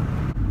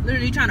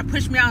 Literally trying to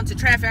push me out into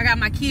traffic. I got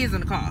my kids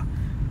in the car.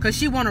 Because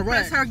she want to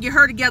rush her, get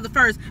her together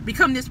first,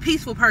 become this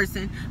peaceful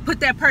person, put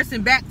that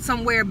person back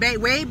somewhere,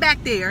 way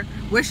back there,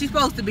 where she's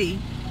supposed to be.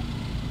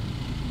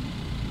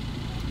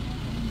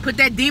 Put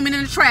that demon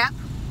in the trap.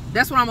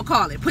 That's what I'm going to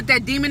call it. Put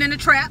that demon in the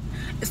trap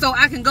so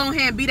I can go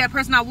ahead and be that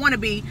person I want to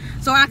be,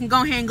 so I can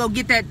go ahead and go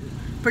get that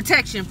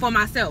protection for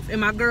myself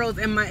and my girls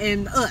and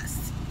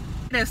us.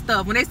 That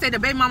stuff. When they say the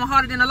baby mama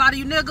harder than a lot of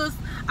you niggas,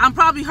 I'm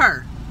probably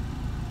her.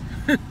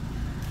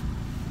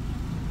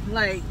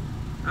 Like,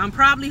 I'm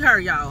probably her,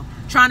 y'all.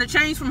 Trying to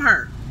change from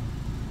her.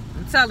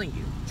 I'm telling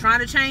you. Trying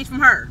to change from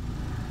her.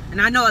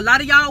 And I know a lot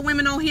of y'all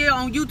women on here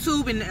on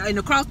YouTube and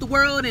across the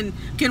world and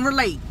can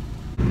relate.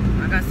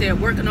 Like I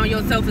said, working on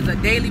yourself is a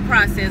daily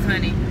process,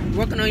 honey.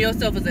 Working on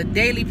yourself is a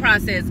daily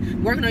process.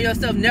 Working on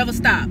yourself never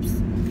stops.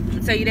 I'm going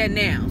to tell you that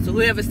now. So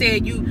whoever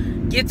said you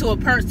get to a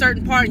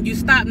certain part and you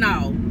stop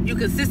now, you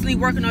consistently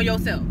working on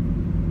yourself.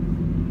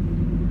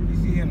 You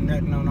see him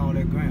nutting on all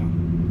that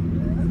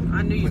ground.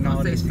 I knew you was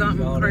going to say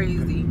something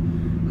crazy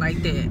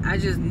like that. I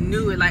just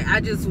knew it. Like, I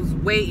just was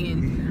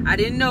waiting. I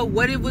didn't know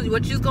what you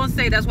was gonna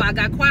say. That's why I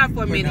got quiet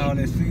for a minute.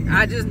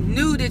 I just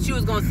knew that you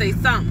was gonna say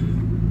something.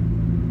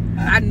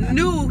 I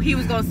knew he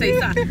was gonna say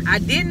something. I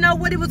didn't know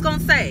what he was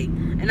gonna say,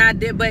 and I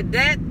did, but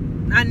that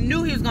I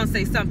knew he was gonna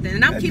say something,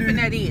 and I'm keeping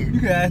that in. You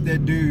can ask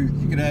that dude.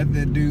 You can ask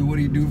that dude what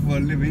he do for a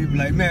living. He be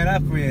like, man, I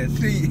spread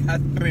seed. I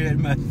spread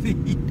my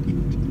seed.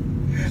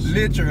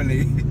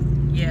 Literally.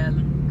 Yeah.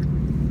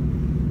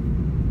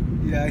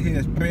 Yeah, out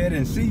here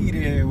spreading seed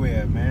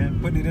everywhere, man.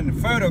 Putting it in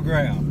the fertile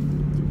ground.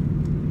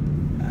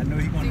 I know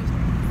he gonna.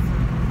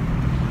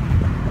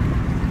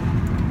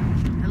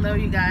 Hello,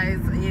 you guys.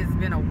 It's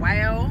been a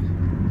while.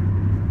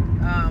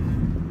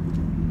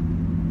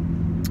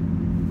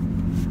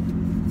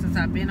 Since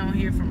I've been on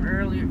here from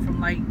earlier,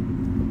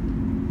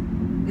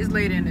 it's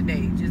later in the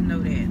day. Just know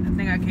that. I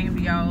think I came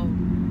to y'all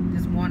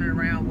this morning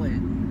around what,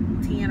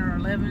 10 or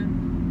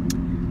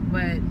 11.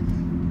 But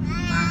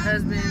my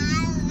husband.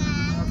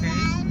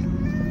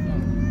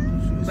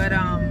 But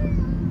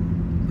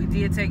we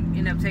did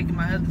end up taking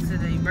my husband to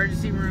the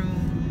emergency room,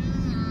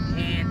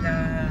 and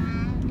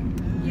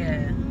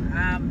yeah,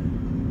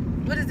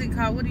 what is it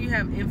called? What do you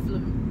have?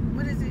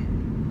 What is it?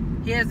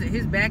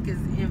 His back is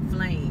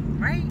inflamed,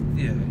 right?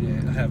 Yeah.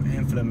 I have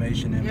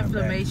inflammation in my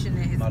back. In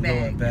his my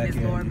back, lower back, in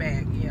his lower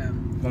back, yeah.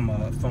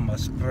 From a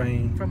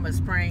sprain. From a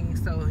sprain,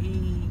 so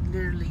he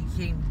literally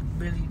can't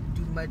really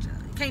do much.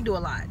 Can't do a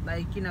lot,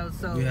 like, you know.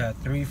 So we have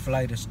 3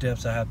 flights of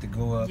steps I have to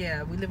go up.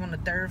 Yeah, we live on the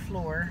 3rd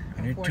floor.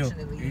 And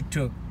unfortunately, it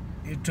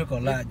took a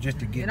lot just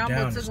to get down the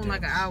steps. It almost took him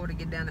like an hour to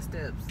get down the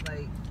steps.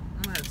 Like,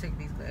 I'm gonna have to take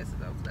these glasses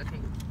off because I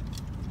can't.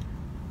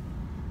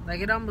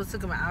 Like, it almost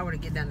took him an hour to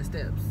get down the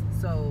steps.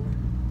 So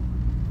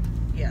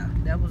yeah,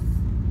 that was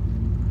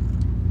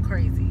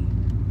crazy.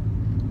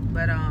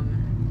 But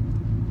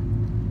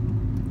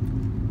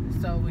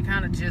so we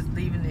kind of just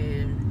leaving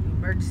the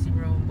emergency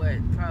room, but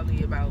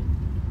probably about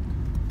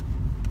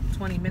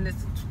 20,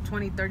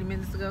 30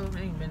 minutes ago. It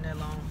ain't been that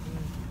long.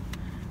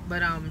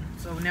 But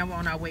so now we're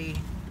on our way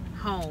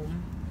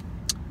home.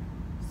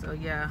 So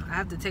yeah, I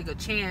have to take a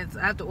chance.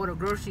 I have to order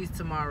groceries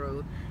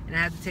tomorrow, and I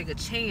have to take a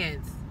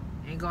chance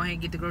and go ahead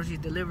and get the groceries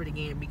delivered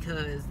again,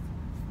 because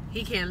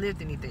he can't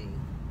lift anything,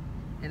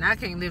 and I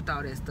can't lift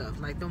all that stuff,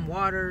 like them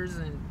waters,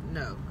 and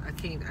no, I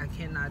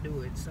cannot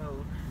do it.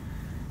 So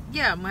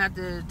yeah, I'm gonna have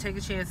to take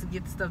a chance to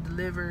get the stuff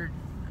delivered.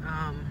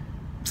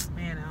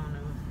 Man, I don't know.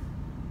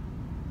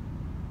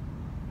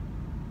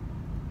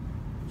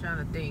 I'm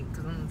trying to think,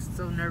 because I'm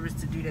so nervous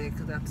to do that,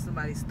 because after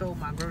somebody stole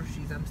my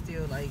groceries, I'm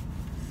still like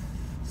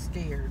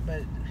scared.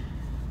 But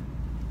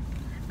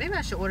maybe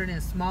I should order it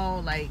in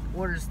small, like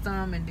order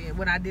some, and then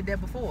when I did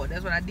that before,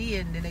 that's what I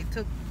did, and then they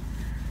took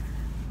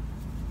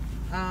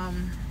I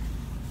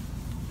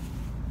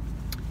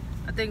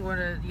think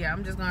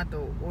I'm just gonna have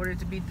to order it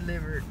to be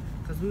delivered,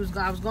 because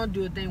I was gonna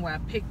do a thing where I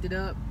picked it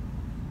up,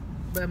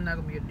 but I'm not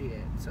gonna be able to do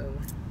that. So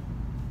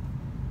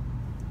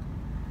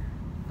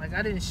like,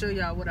 I didn't show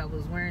y'all what I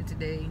was wearing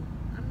today.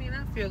 I mean,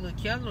 I feel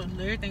like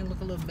everything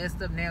look a little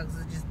messed up now, because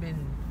I've just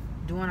been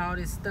doing all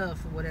this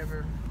stuff or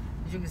whatever.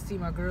 As you can see,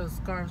 my girls'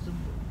 scarves,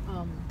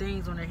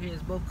 things on their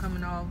heads both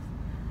coming off,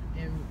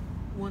 and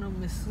one of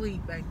them is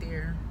asleep back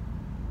there.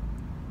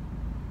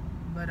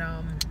 But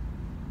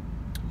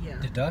yeah.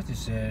 The doctor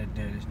said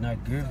that it's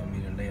not good for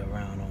me to lay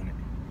around on it.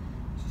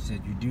 She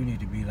said you do need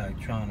to be like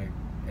trying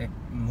to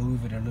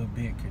move it a little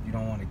bit, because you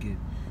don't want to get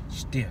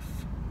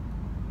stiff.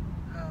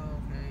 Oh,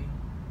 okay.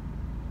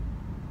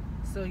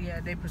 So yeah,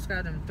 they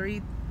prescribed them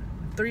three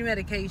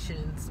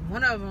medications.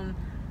 One of them,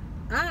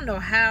 I don't know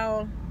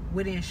how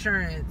with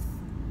insurance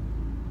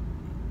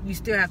you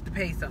still have to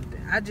pay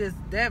something.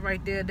 That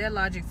right there, that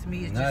logic to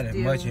me is not just as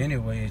still, much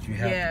anyway as you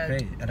have to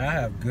pay. And I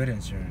have good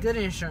insurance. Good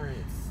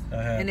insurance.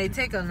 And they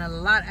take a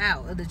lot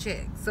out of the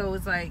check. So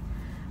it's like,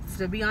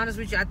 to be honest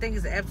with you, I think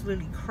it's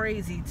absolutely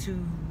crazy to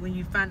when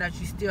you find out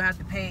you still have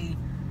to pay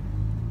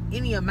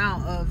any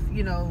amount of,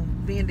 you know,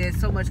 being that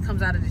so much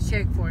comes out of the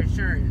check for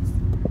insurance.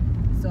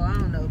 So I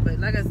don't know, but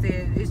like I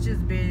said, it's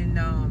just been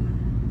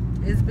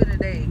it's been a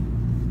day,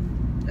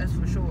 that's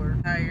for sure.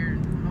 Tired,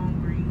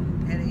 hungry,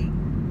 headache.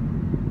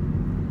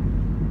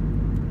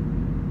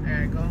 I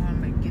gotta go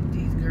home and get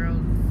these girls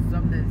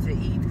something to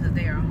eat because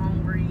they are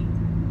hungry.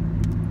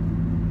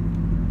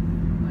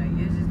 Like,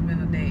 it's just been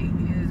a day.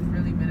 It has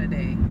really been a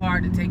day.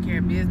 Hard to take care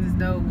of business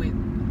though with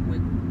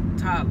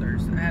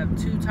toddlers. I have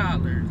 2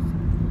 toddlers,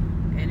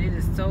 and it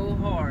is so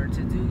hard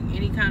to do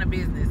any kind of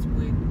business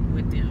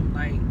with them.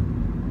 Like,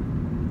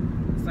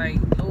 it's like,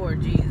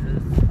 Lord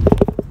Jesus,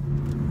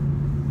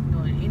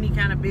 doing any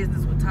kind of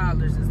business with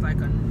toddlers is like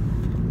a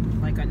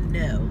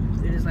no.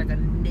 It is like a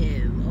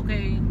no,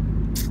 okay?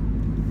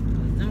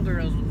 Them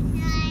girls,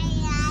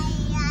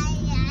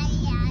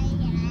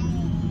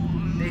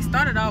 they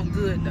started off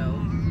good though,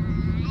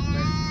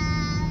 but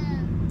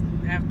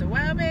after a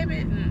while,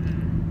 baby,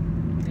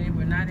 they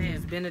were not in.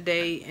 It's been a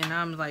day, and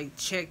I'm like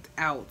checked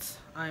out.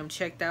 I am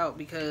checked out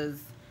because,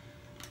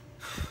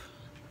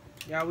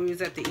 y'all, we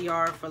was at the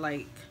ER for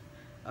like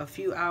a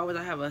few hours.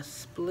 I have a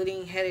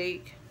splitting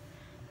headache,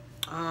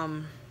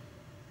 because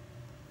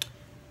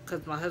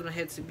my husband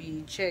had to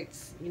be checked.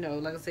 You know,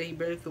 like I said, he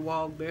barely could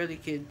walk, barely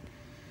could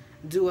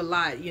do a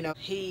lot. You know,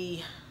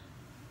 he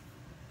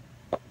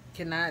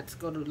cannot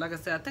go to, like I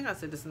said, I think I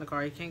said this in the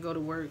car, he can't go to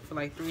work for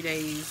like 3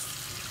 days.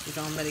 He's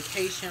on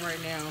medication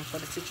right now for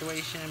the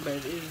situation, but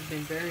it has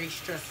been very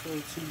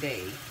stressful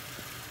today.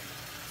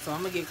 So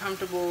I'm gonna get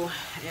comfortable,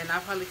 and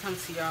I'll probably come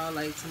to y'all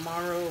like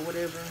tomorrow or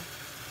whatever,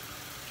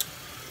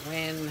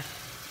 when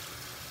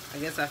I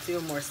guess I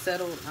feel more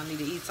settled. I need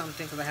to eat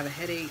something because I have a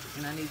headache,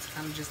 and I need to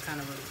kind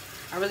of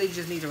I really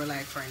just need to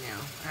relax right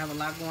now. I have a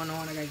lot going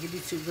on. I gotta get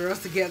these 2 girls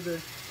together,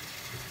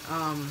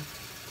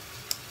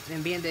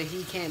 and being that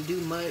he can't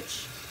do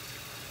much,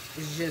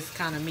 it's just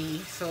kind of me.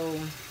 So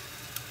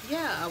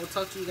yeah, I will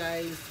talk to you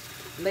guys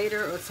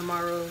later or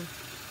tomorrow.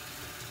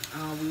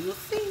 We will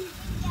see.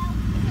 I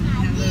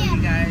love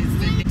you guys.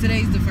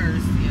 Today's the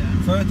 1st, yeah.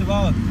 1st of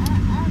August.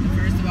 The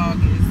 1st of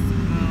August.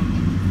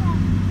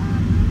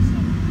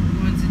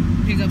 Going to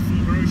pick up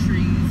some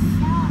groceries.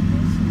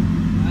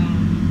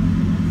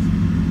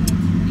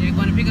 Yeah,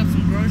 going to pick up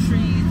some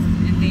groceries,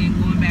 and then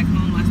going back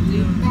home. I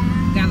still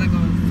got like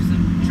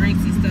some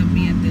drinks and stuff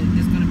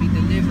that's going to be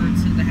delivered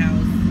to the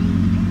house.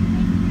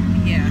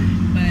 Yeah,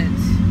 but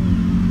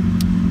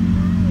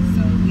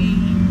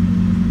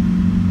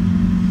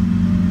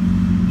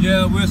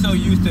so we're so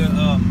used to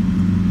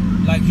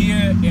like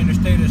here in the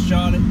state of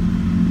Charlotte,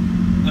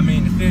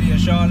 the city of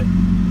Charlotte,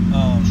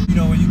 you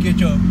know, when you get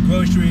your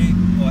grocery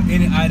or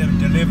any item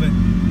delivered,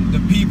 the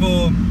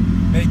people,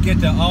 they get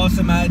the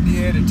awesome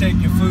idea to take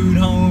your food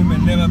home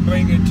and never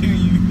bring it to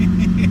you.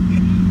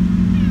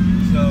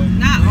 So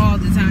not all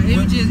the time. It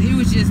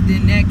was just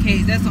in that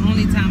case. That's the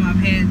only time I've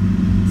had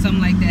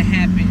something like that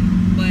happen.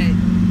 But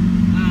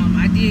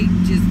I did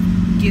just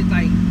get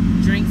like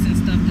drinks and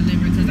stuff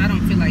delivered because I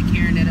don't feel like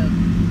carrying it up.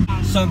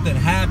 Something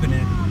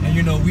happening, and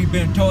you know, we've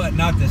been taught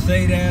not to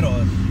say that,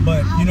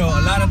 but you know,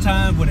 a lot of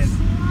times when it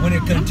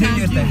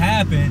continues to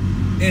happen,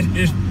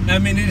 it's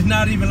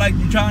not even like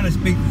you're trying to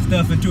speak the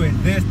stuff into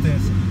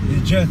existence.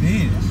 It just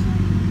is.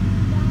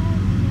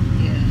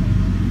 Yeah.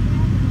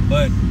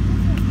 But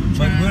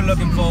we're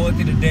looking forward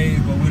to the days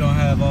where we don't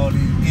have all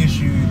these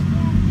issues,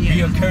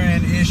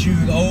 reoccurring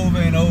issues over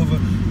and over,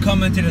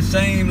 coming to the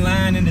same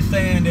line in the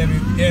sand every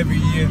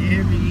year.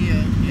 Every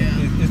year,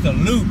 yeah. It's a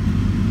loop.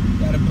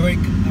 Gotta break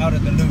out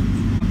of the loop.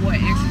 I bought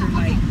extra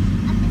like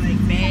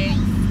bags.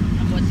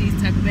 I bought these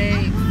type of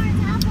bags,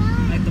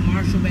 like the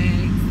Marshall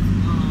bags,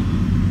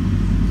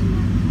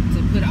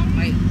 to put out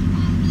like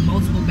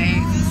multiple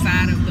bags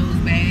inside of those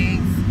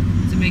bags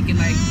to make it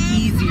like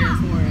easier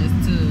for us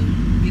to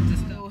get the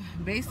stuff.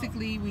 So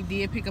basically, we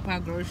did pick up our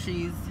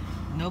groceries.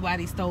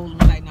 Nobody stole them,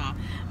 like nah,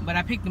 but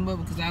I picked them up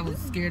because I was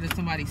scared of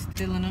somebody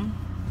stealing them.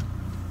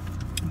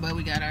 But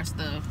we got our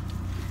stuff.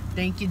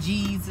 Thank you,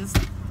 Jesus.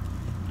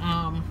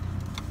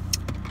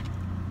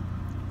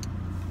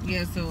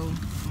 Yeah, so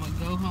I'm gonna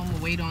go home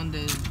and wait on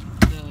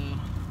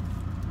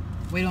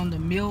the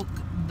milk,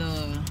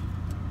 the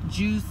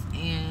juice,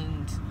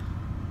 and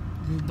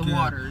the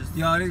waters.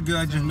 Y'all, this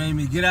girl just made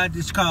me get out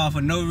this car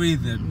for no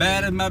reason.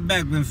 Bad as my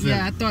back been feeling.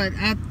 Yeah,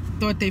 I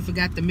thought they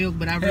forgot the milk,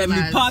 but I realized.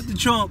 Had me pop the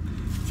trunk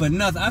for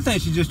nothing. I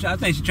think she's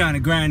trying to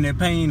grind that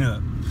pain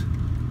up.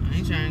 I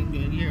ain't trying to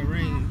get a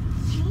rain.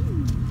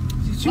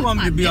 She want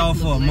me to be off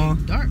for a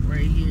month. Dark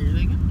right here.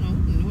 Like, I don't know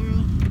what in the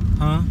world.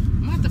 Huh? I'm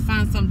gonna have to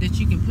find something that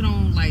you can put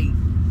on like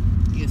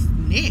your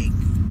neck.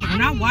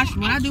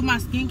 When I do my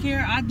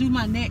skincare, I do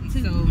my neck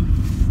too. So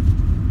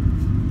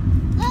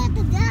Look at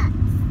the ducks.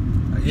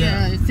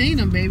 yeah, I seen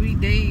them, baby.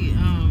 They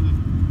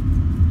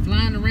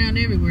flying around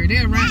everywhere.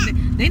 They're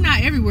around. They not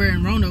everywhere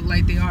in Roanoke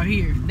like they are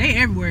here. They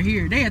everywhere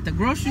here. They at the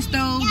grocery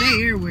store.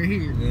 They everywhere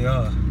here. They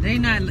are. They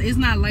not. It's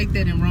not like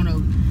that in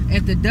Roanoke.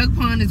 At the duck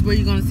pond is where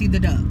you're gonna see the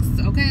ducks.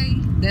 Okay,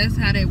 that's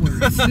how that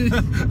works.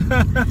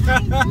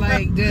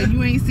 Like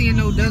you ain't seeing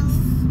no ducks.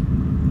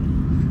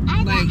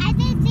 I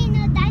didn't see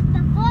no ducks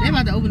before. They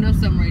about to open up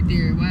something right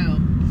there. Wow.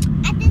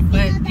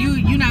 But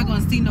you're not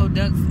gonna see no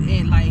ducks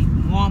at like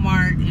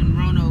Walmart in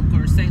Roanoke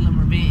or Salem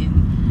or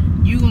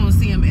Benton. You gonna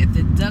see them at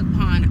the duck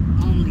pond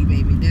only,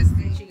 baby. That's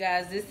it, you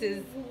guys. This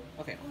is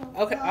okay.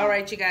 All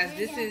right, you guys.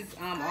 This is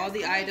all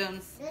the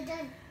items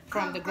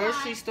from the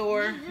grocery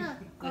store.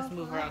 Let's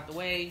move her out the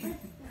way.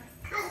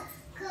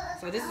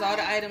 So this is all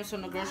the items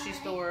from the grocery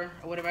store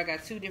or whatever. I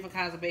got 2 different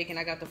kinds of bacon.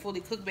 I got the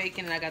fully cooked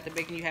bacon and I got the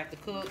bacon you have to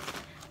cook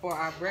for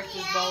our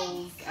breakfast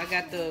bowls. I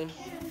got the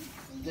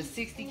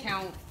 60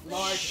 count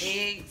large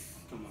eggs.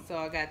 So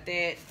I got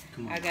that.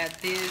 I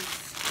got this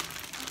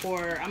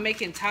for, I'm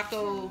making a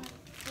taco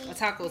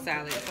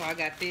salad. So I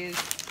got this.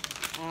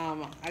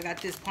 I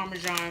got this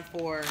Parmesan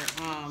for,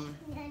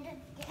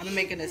 I'm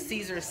making a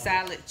Caesar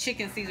salad,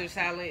 chicken Caesar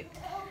salad.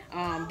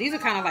 These are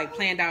kind of like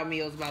planned out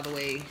meals, by the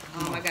way.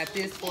 I got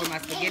this for my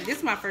spaghetti. This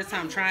is my first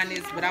time trying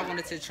this, but I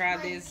wanted to try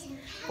this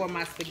for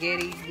my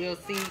spaghetti. We'll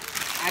see.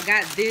 I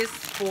got this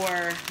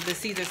for the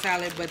Caesar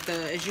salad, but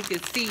as you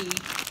can see,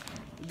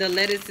 the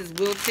lettuce is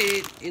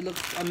wilted. It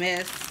looks a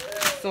mess.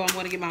 So I'm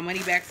going to get my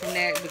money back from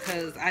that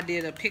because I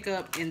did a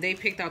pickup and they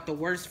picked out the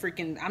worst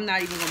freaking, I'm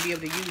not even going to be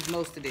able to use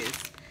most of this.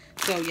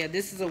 So yeah,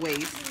 this is a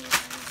waste.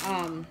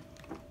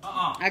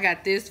 I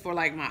got this for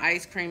like my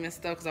ice cream and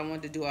stuff because I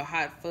wanted to do a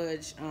hot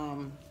fudge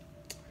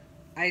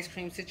ice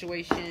cream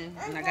situation.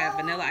 And I got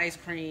vanilla ice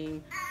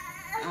cream.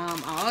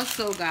 I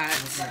also got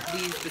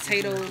these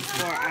potatoes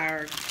for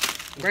our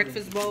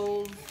breakfast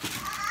bowls.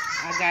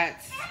 I got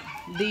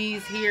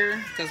these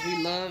here because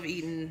we love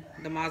eating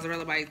the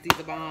mozzarella bites. These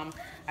are bomb.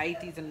 I eat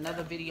these in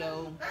another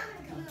video.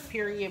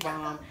 Period,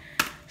 bomb.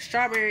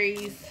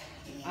 Strawberries.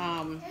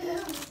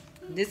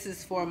 This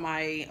is for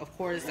my, of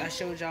course, I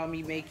showed y'all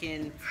me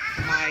making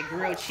my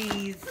grilled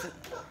cheese,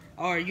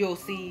 or you'll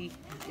see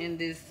in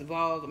this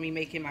vlog me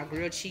making my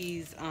grilled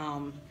cheese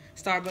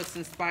Starbucks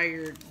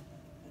inspired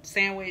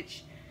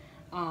sandwich.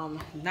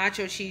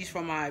 Nacho cheese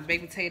for my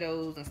baked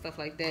potatoes and stuff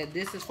like that.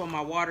 This is for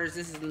my waters.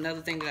 This is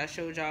another thing that I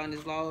showed y'all in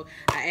this vlog.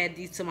 I add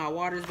these to my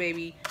waters,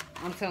 baby.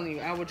 I'm telling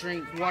you, I would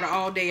drink water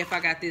all day if I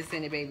got this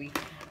in it, baby.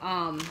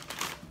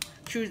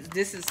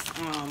 This is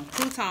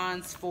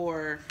croutons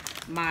for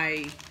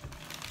my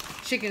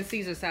chicken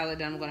Caesar salad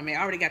that I'm gonna make.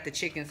 I already got the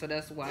chicken, so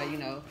that's why, you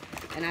know.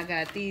 And I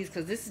got these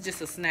because this is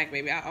just a snack,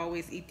 baby. I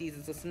always eat these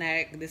as a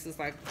snack. This is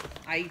like,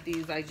 I eat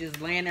these like just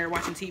laying there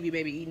watching TV,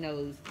 baby, eating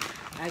those.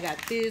 I got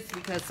this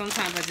because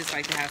sometimes I just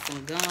like to have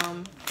some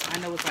gum. I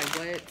know it's like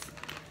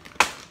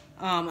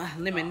what?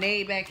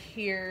 Lemonade back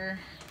here.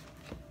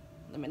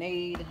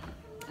 Lemonade.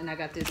 And I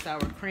got this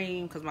sour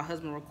cream because my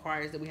husband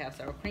requires that we have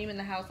sour cream in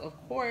the house, of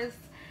course.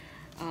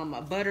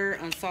 Butter,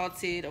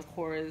 unsalted, of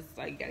course.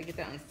 Like, you gotta get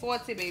that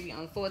unsalted, baby,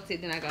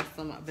 unsalted. Then I got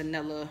some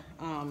vanilla,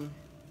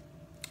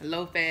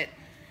 low-fat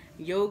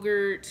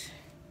yogurt.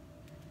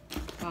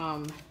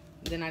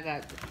 Then I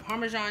got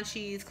Parmesan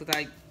cheese because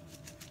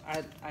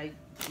I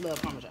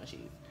love Parmesan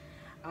cheese.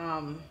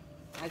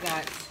 I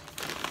got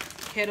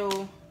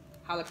kettle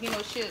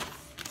jalapeno chips,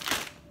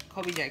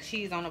 Kobe Jack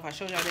cheese. I don't know if I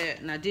showed y'all that,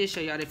 and I did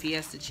show y'all the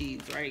Fiesta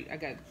cheese, right? I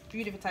got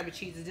 3 different types of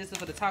cheeses. This is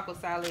for the taco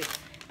salad.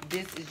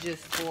 This is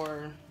just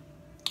for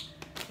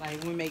like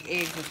when we make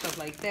eggs and stuff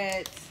like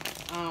that.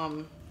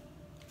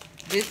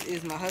 This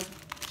is my husband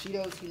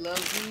Cheetos. He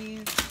loves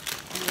these.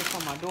 These are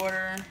for my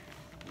daughter,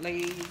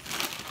 Lay's.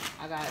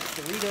 I got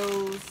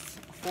Doritos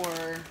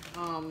for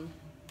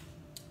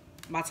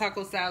my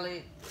taco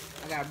salad.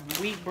 I got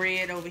wheat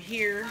bread over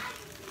here.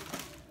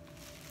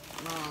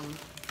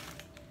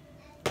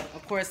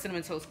 Of course,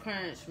 Cinnamon Toast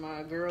Crunch.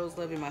 My girls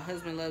love it. My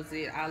husband loves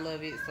it. I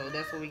love it. So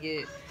that's what we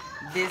get.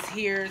 This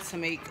here to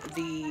make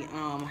the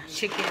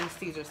chicken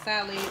Caesar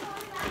salad.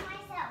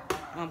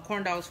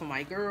 Corn dogs for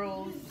my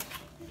girls.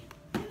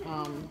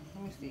 Let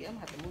me see. I'm gonna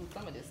have to move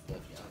some of this stuff,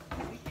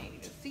 y'all. We can't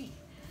even see.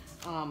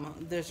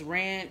 There's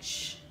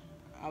ranch.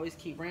 I always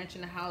keep ranch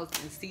in the house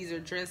and Caesar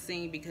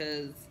dressing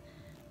because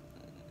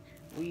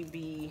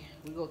we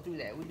go through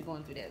that. We be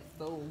going through that.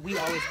 So we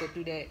always go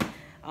through that.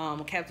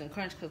 Captain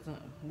Crunch because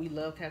we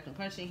love Captain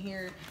Crunch in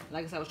here.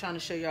 Like I said, I was trying to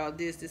show y'all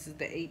this. This is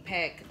the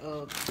 8-pack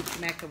of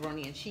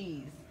macaroni and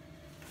cheese.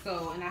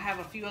 So, and I have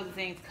a few other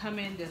things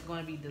coming that's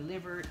going to be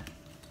delivered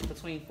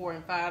between 4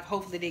 and 5.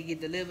 Hopefully they get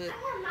delivered.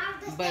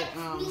 But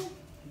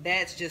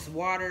that's just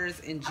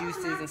waters and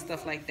juices and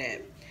stuff like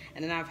that.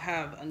 And then I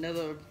have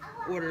another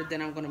order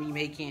that I'm going to be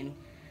making.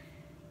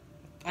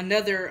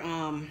 Another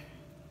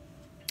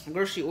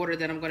grocery order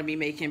that I'm going to be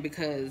making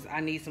because I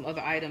need some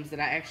other items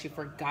that I actually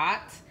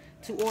forgot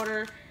to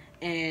order.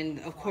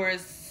 And of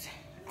course,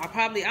 I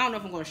don't know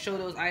if I'm going to show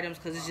those items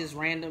because it's just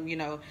random, you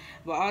know.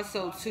 But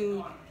also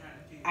too,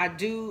 I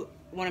do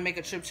want to make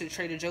a trip to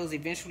Trader Joe's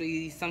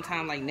eventually,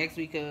 sometime like next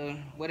week or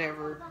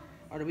whatever.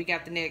 or the week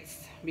after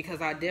next,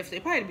 because I definitely,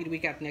 it'll probably be the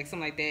week after next,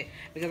 something like that,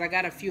 because I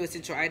got a few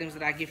essential items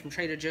that I get from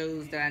Trader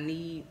Joe's that I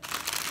need.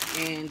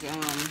 And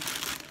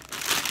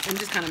I'm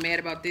just kind of mad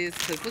about this,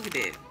 because look at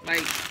that.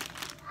 Like,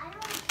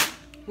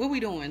 what we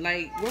doing?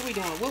 Like, what we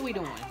doing? What we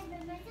doing?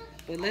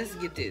 But let's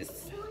get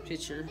this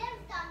picture.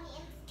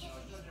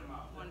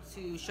 I want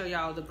to show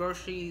y'all the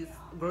groceries,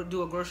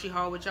 do a grocery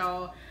haul with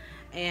y'all,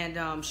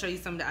 and show you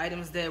some of the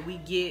items that we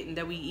get and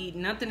that we eat.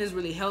 Nothing is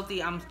really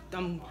healthy. I'm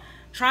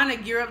trying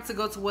to gear up to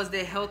go towards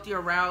that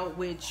healthier route,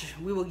 which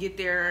we will get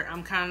there.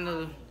 I'm kind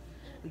of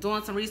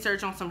doing some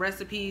research on some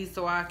recipes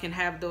so I can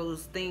have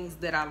those things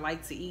that I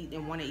like to eat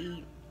and want to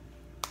eat.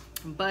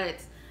 But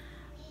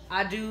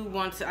I do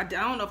want to, I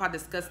don't know if I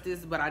discussed this,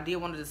 but I did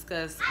want to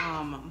discuss,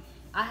 I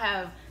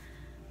have,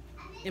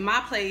 in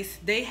my place,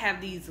 they have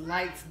these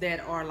lights that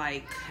are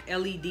like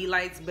LED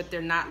lights, but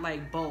they're not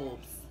like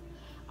bulbs.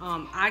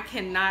 I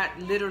cannot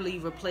literally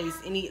replace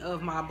any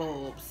of my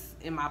bulbs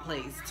in my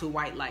place to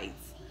white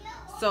lights.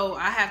 So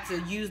I have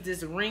to use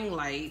this ring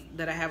light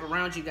that I have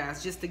around you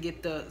guys just to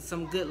get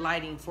some good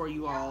lighting for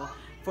you all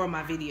for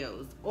my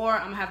videos. Or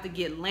I'm gonna have to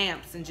get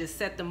lamps and just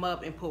set them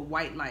up and put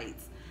white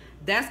lights.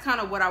 That's kind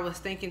of what I was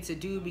thinking to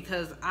do,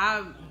 because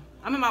I'm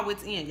in my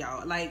wit's end,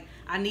 y'all. Like,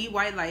 I need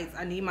white lights.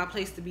 I need my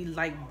place to be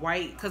like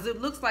white, because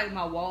it looks like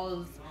my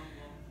walls,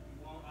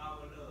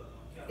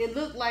 it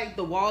looked like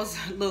the walls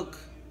look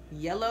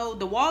yellow.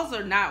 The walls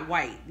are not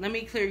white. Let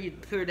me clear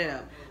that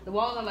up. The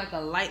walls are like a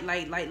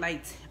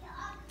light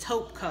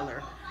taupe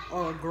color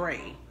or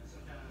gray.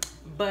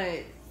 But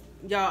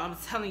y'all, I'm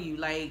telling you,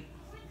 like,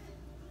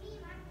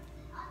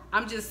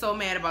 I'm just so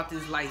mad about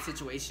this light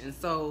situation.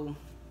 So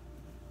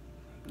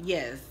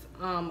yes,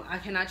 I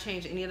cannot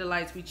change any of the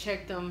lights. We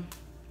checked them.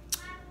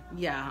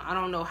 Yeah, I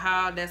don't know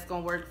how that's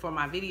gonna work for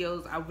my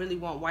videos. I really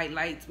want white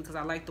lights because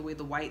I like the way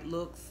the white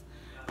looks.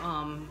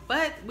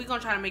 But we're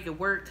gonna try to make it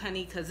work,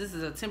 honey, because this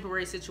is a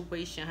temporary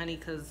situation, honey,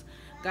 because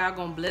God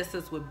gonna bless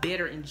us with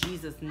better in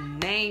Jesus'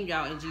 name,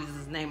 y'all. In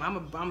Jesus' name,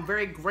 I'm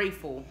very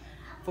grateful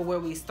for where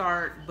we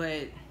start,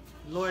 but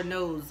Lord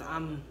knows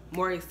I'm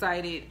more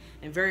excited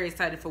and very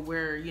excited for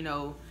where, you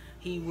know,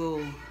 He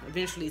will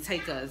eventually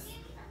take us.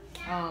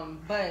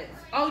 But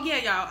oh yeah,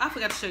 y'all, I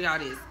forgot to show y'all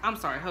this. I'm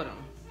sorry, hold on.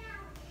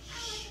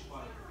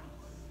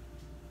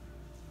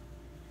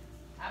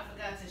 I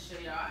forgot to show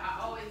y'all. I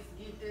always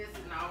get this,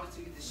 and I always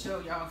forget to show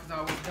y'all because I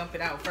always dump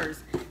it out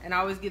first. And I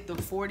always get the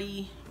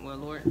 40. Well,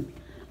 Lord.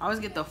 I always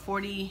get the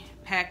 40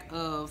 pack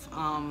of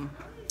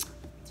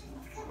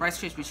Rice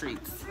Krispie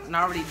treats, and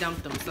I already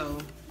dumped them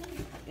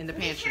in the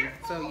pantry.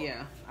 So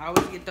yeah, I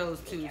always get those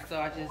too. So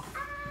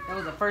that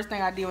was the first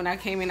thing I did when I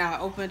came in. I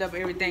opened up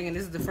everything, and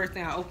this is the first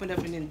thing I opened up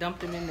and then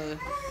dumped them in the.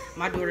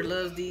 My daughter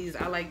loves these.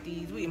 I like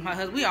these. My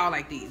husband, we all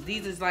like these.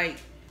 These are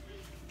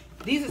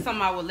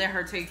something I would let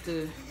her take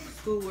to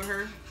school with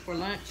her for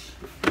lunch.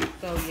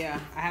 So yeah,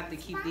 I have to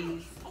keep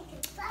these.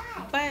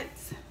 But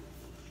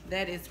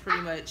that is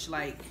pretty much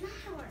like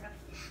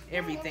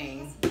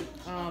everything.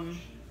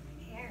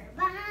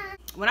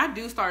 When I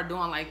do start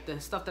doing like the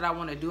stuff that I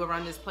want to do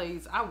around this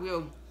place, I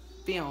will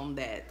film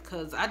that,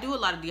 because I do a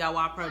lot of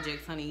DIY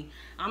projects, honey.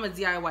 I'm a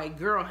DIY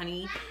girl,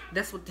 honey.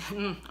 That's what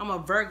I'm a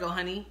Virgo,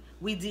 honey.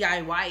 We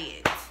DIY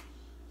it.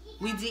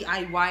 We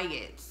DIY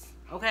it.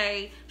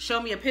 Okay?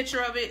 Show me a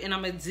picture of it and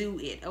I'm gonna do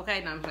it.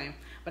 Okay? No, I'm saying.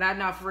 But I'm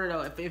not for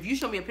real though. If you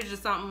show me a picture of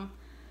something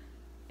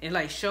and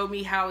like show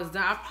me how it's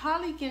done, I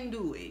probably can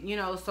do it, you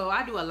know. So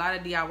I do a lot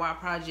of DIY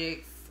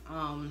projects,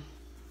 and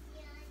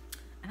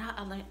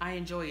I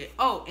enjoy it.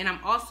 Oh, and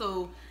I'm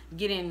also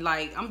getting,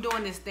 like, I'm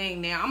doing this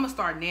thing now. I'm gonna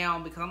start now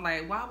because I'm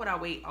like, why would I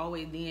wait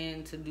always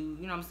then to do,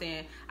 you know what I'm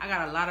saying? I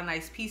got a lot of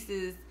nice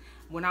pieces.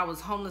 When I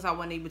was homeless, I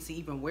wasn't able to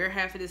even wear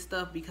half of this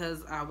stuff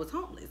because I was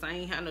homeless. I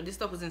ain't had no, this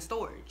stuff was in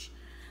storage.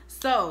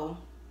 So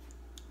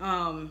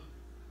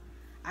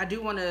I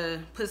do want to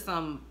put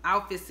some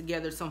outfits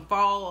together, some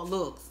fall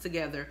looks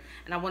together,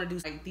 and I want to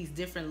do like these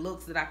different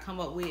looks that I come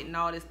up with and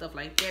all this stuff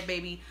like that,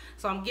 baby.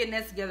 So I'm getting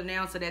that together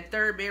now. So that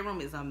third bedroom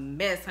is a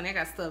mess, honey. I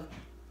got stuff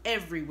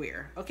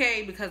everywhere,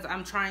 okay, because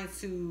I'm trying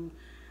to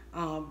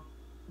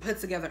put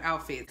together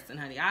outfits, and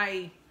honey,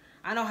 I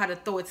know how to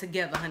throw it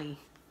together, honey.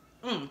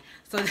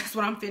 So that's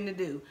what I'm finna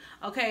do,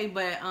 okay.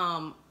 But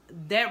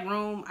that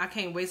room, I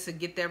can't wait to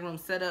get that room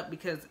set up,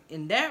 because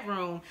in that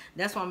room,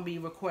 that's where I'm gonna be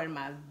recording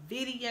my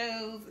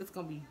videos. It's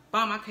gonna be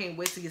bomb. I can't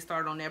wait to get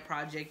started on that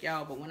project,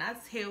 y'all. But when I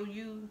tell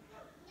you,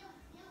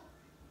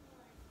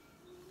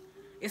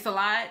 it's a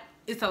lot.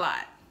 It's a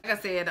lot. Like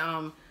I said,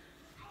 I'm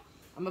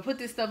gonna put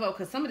this stuff up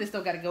because some of this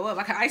stuff gotta go up.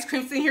 Like ice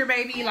cream in here,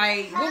 baby.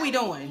 Like, what we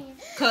doing?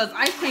 Cause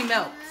ice cream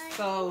melts.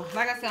 So,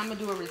 like I said, I'm gonna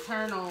do a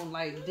return on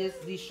like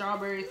these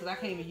strawberries, because I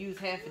can't even use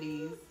half of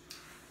these.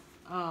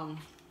 I'm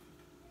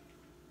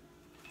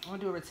gonna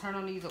do a return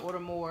on these and order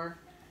more,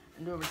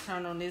 and do a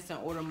return on this and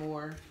order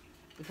more,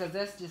 because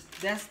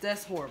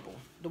that's horrible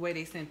the way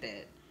they sent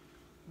that.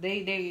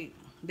 They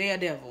a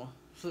devil.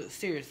 So,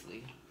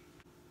 seriously.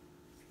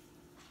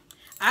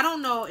 I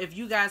don't know if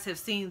you guys have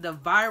seen the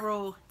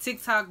viral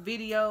TikTok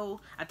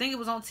video. I think it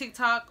was on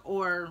TikTok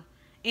or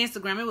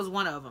Instagram. It was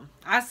one of them.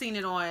 I seen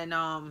it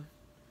on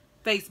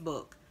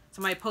Facebook.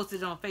 Somebody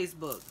posted it on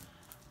Facebook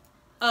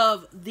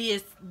of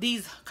these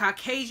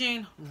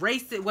Caucasian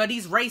racist, well,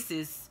 these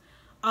racists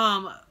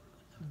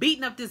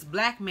beating up this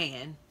black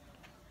man,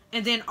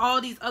 and then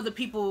all these other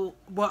people,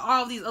 well,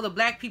 all these other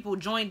black people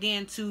joined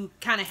in to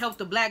kind of help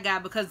the black guy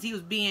because he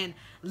was being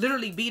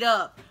literally beat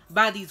up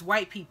by these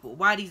white people,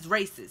 by these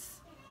racists.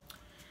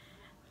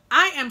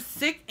 I am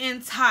sick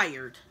and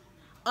tired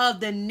of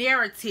the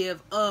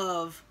narrative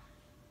of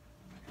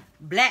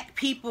black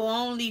people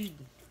only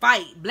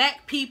fight,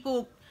 black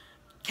people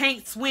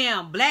can't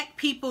swim, black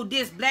people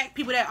this, black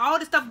people that, all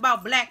this stuff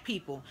about black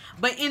people.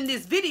 But in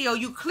this video,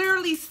 you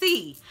clearly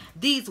see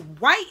these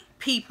white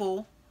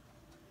people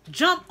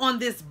jump on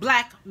this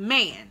black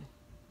man.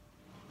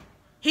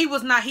 He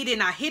did not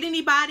hit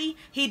anybody.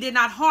 He did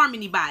not harm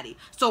anybody.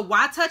 So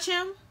why touch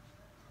him?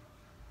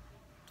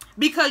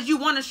 Because you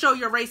want to show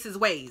your racist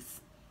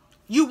ways.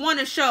 You want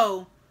to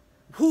show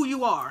who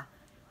you are.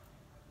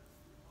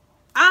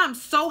 I'm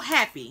so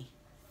happy,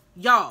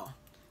 y'all,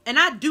 and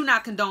I do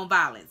not condone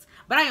violence,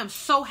 but I am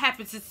so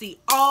happy to see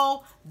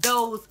all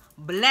those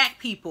black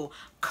people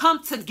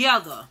come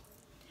together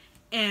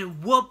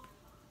and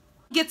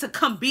get to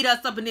come beat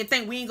us up and then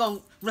think we ain't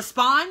gonna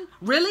respond.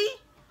 Really?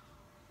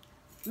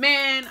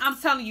 Man, I'm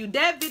telling you,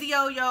 that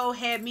video, yo,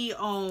 had me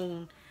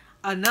on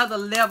another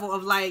level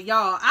of like,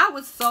 y'all, I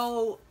was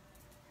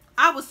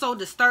so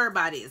disturbed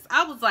by this.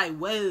 I was like,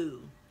 whoa,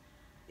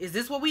 is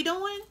this what we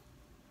doing?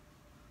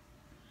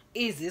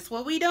 Is this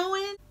what we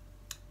doing?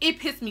 It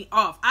pissed me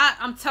off.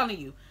 I'm telling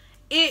you,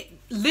 it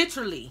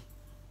literally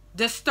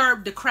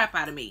disturbed the crap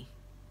out of me.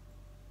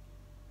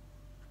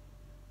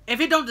 If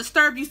it don't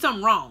disturb you,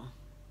 something wrong.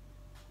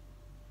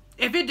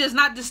 If it does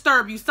not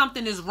disturb you,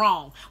 something is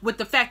wrong with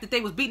the fact that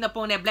they was beating up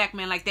on that black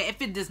man like that.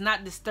 If it does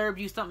not disturb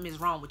you, something is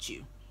wrong with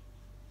you.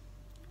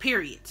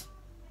 Period.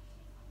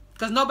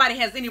 Because nobody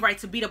has any right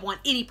to beat up on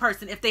any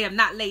person if they have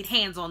not laid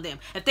hands on them.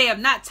 If they have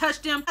not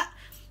touched them.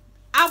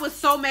 I was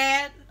so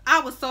mad. I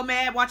was so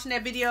mad watching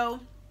that video.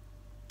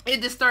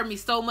 It disturbed me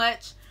so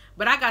much.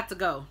 But I got to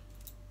go.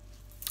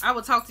 I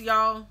will talk to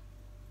y'all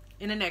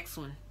in the next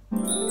one.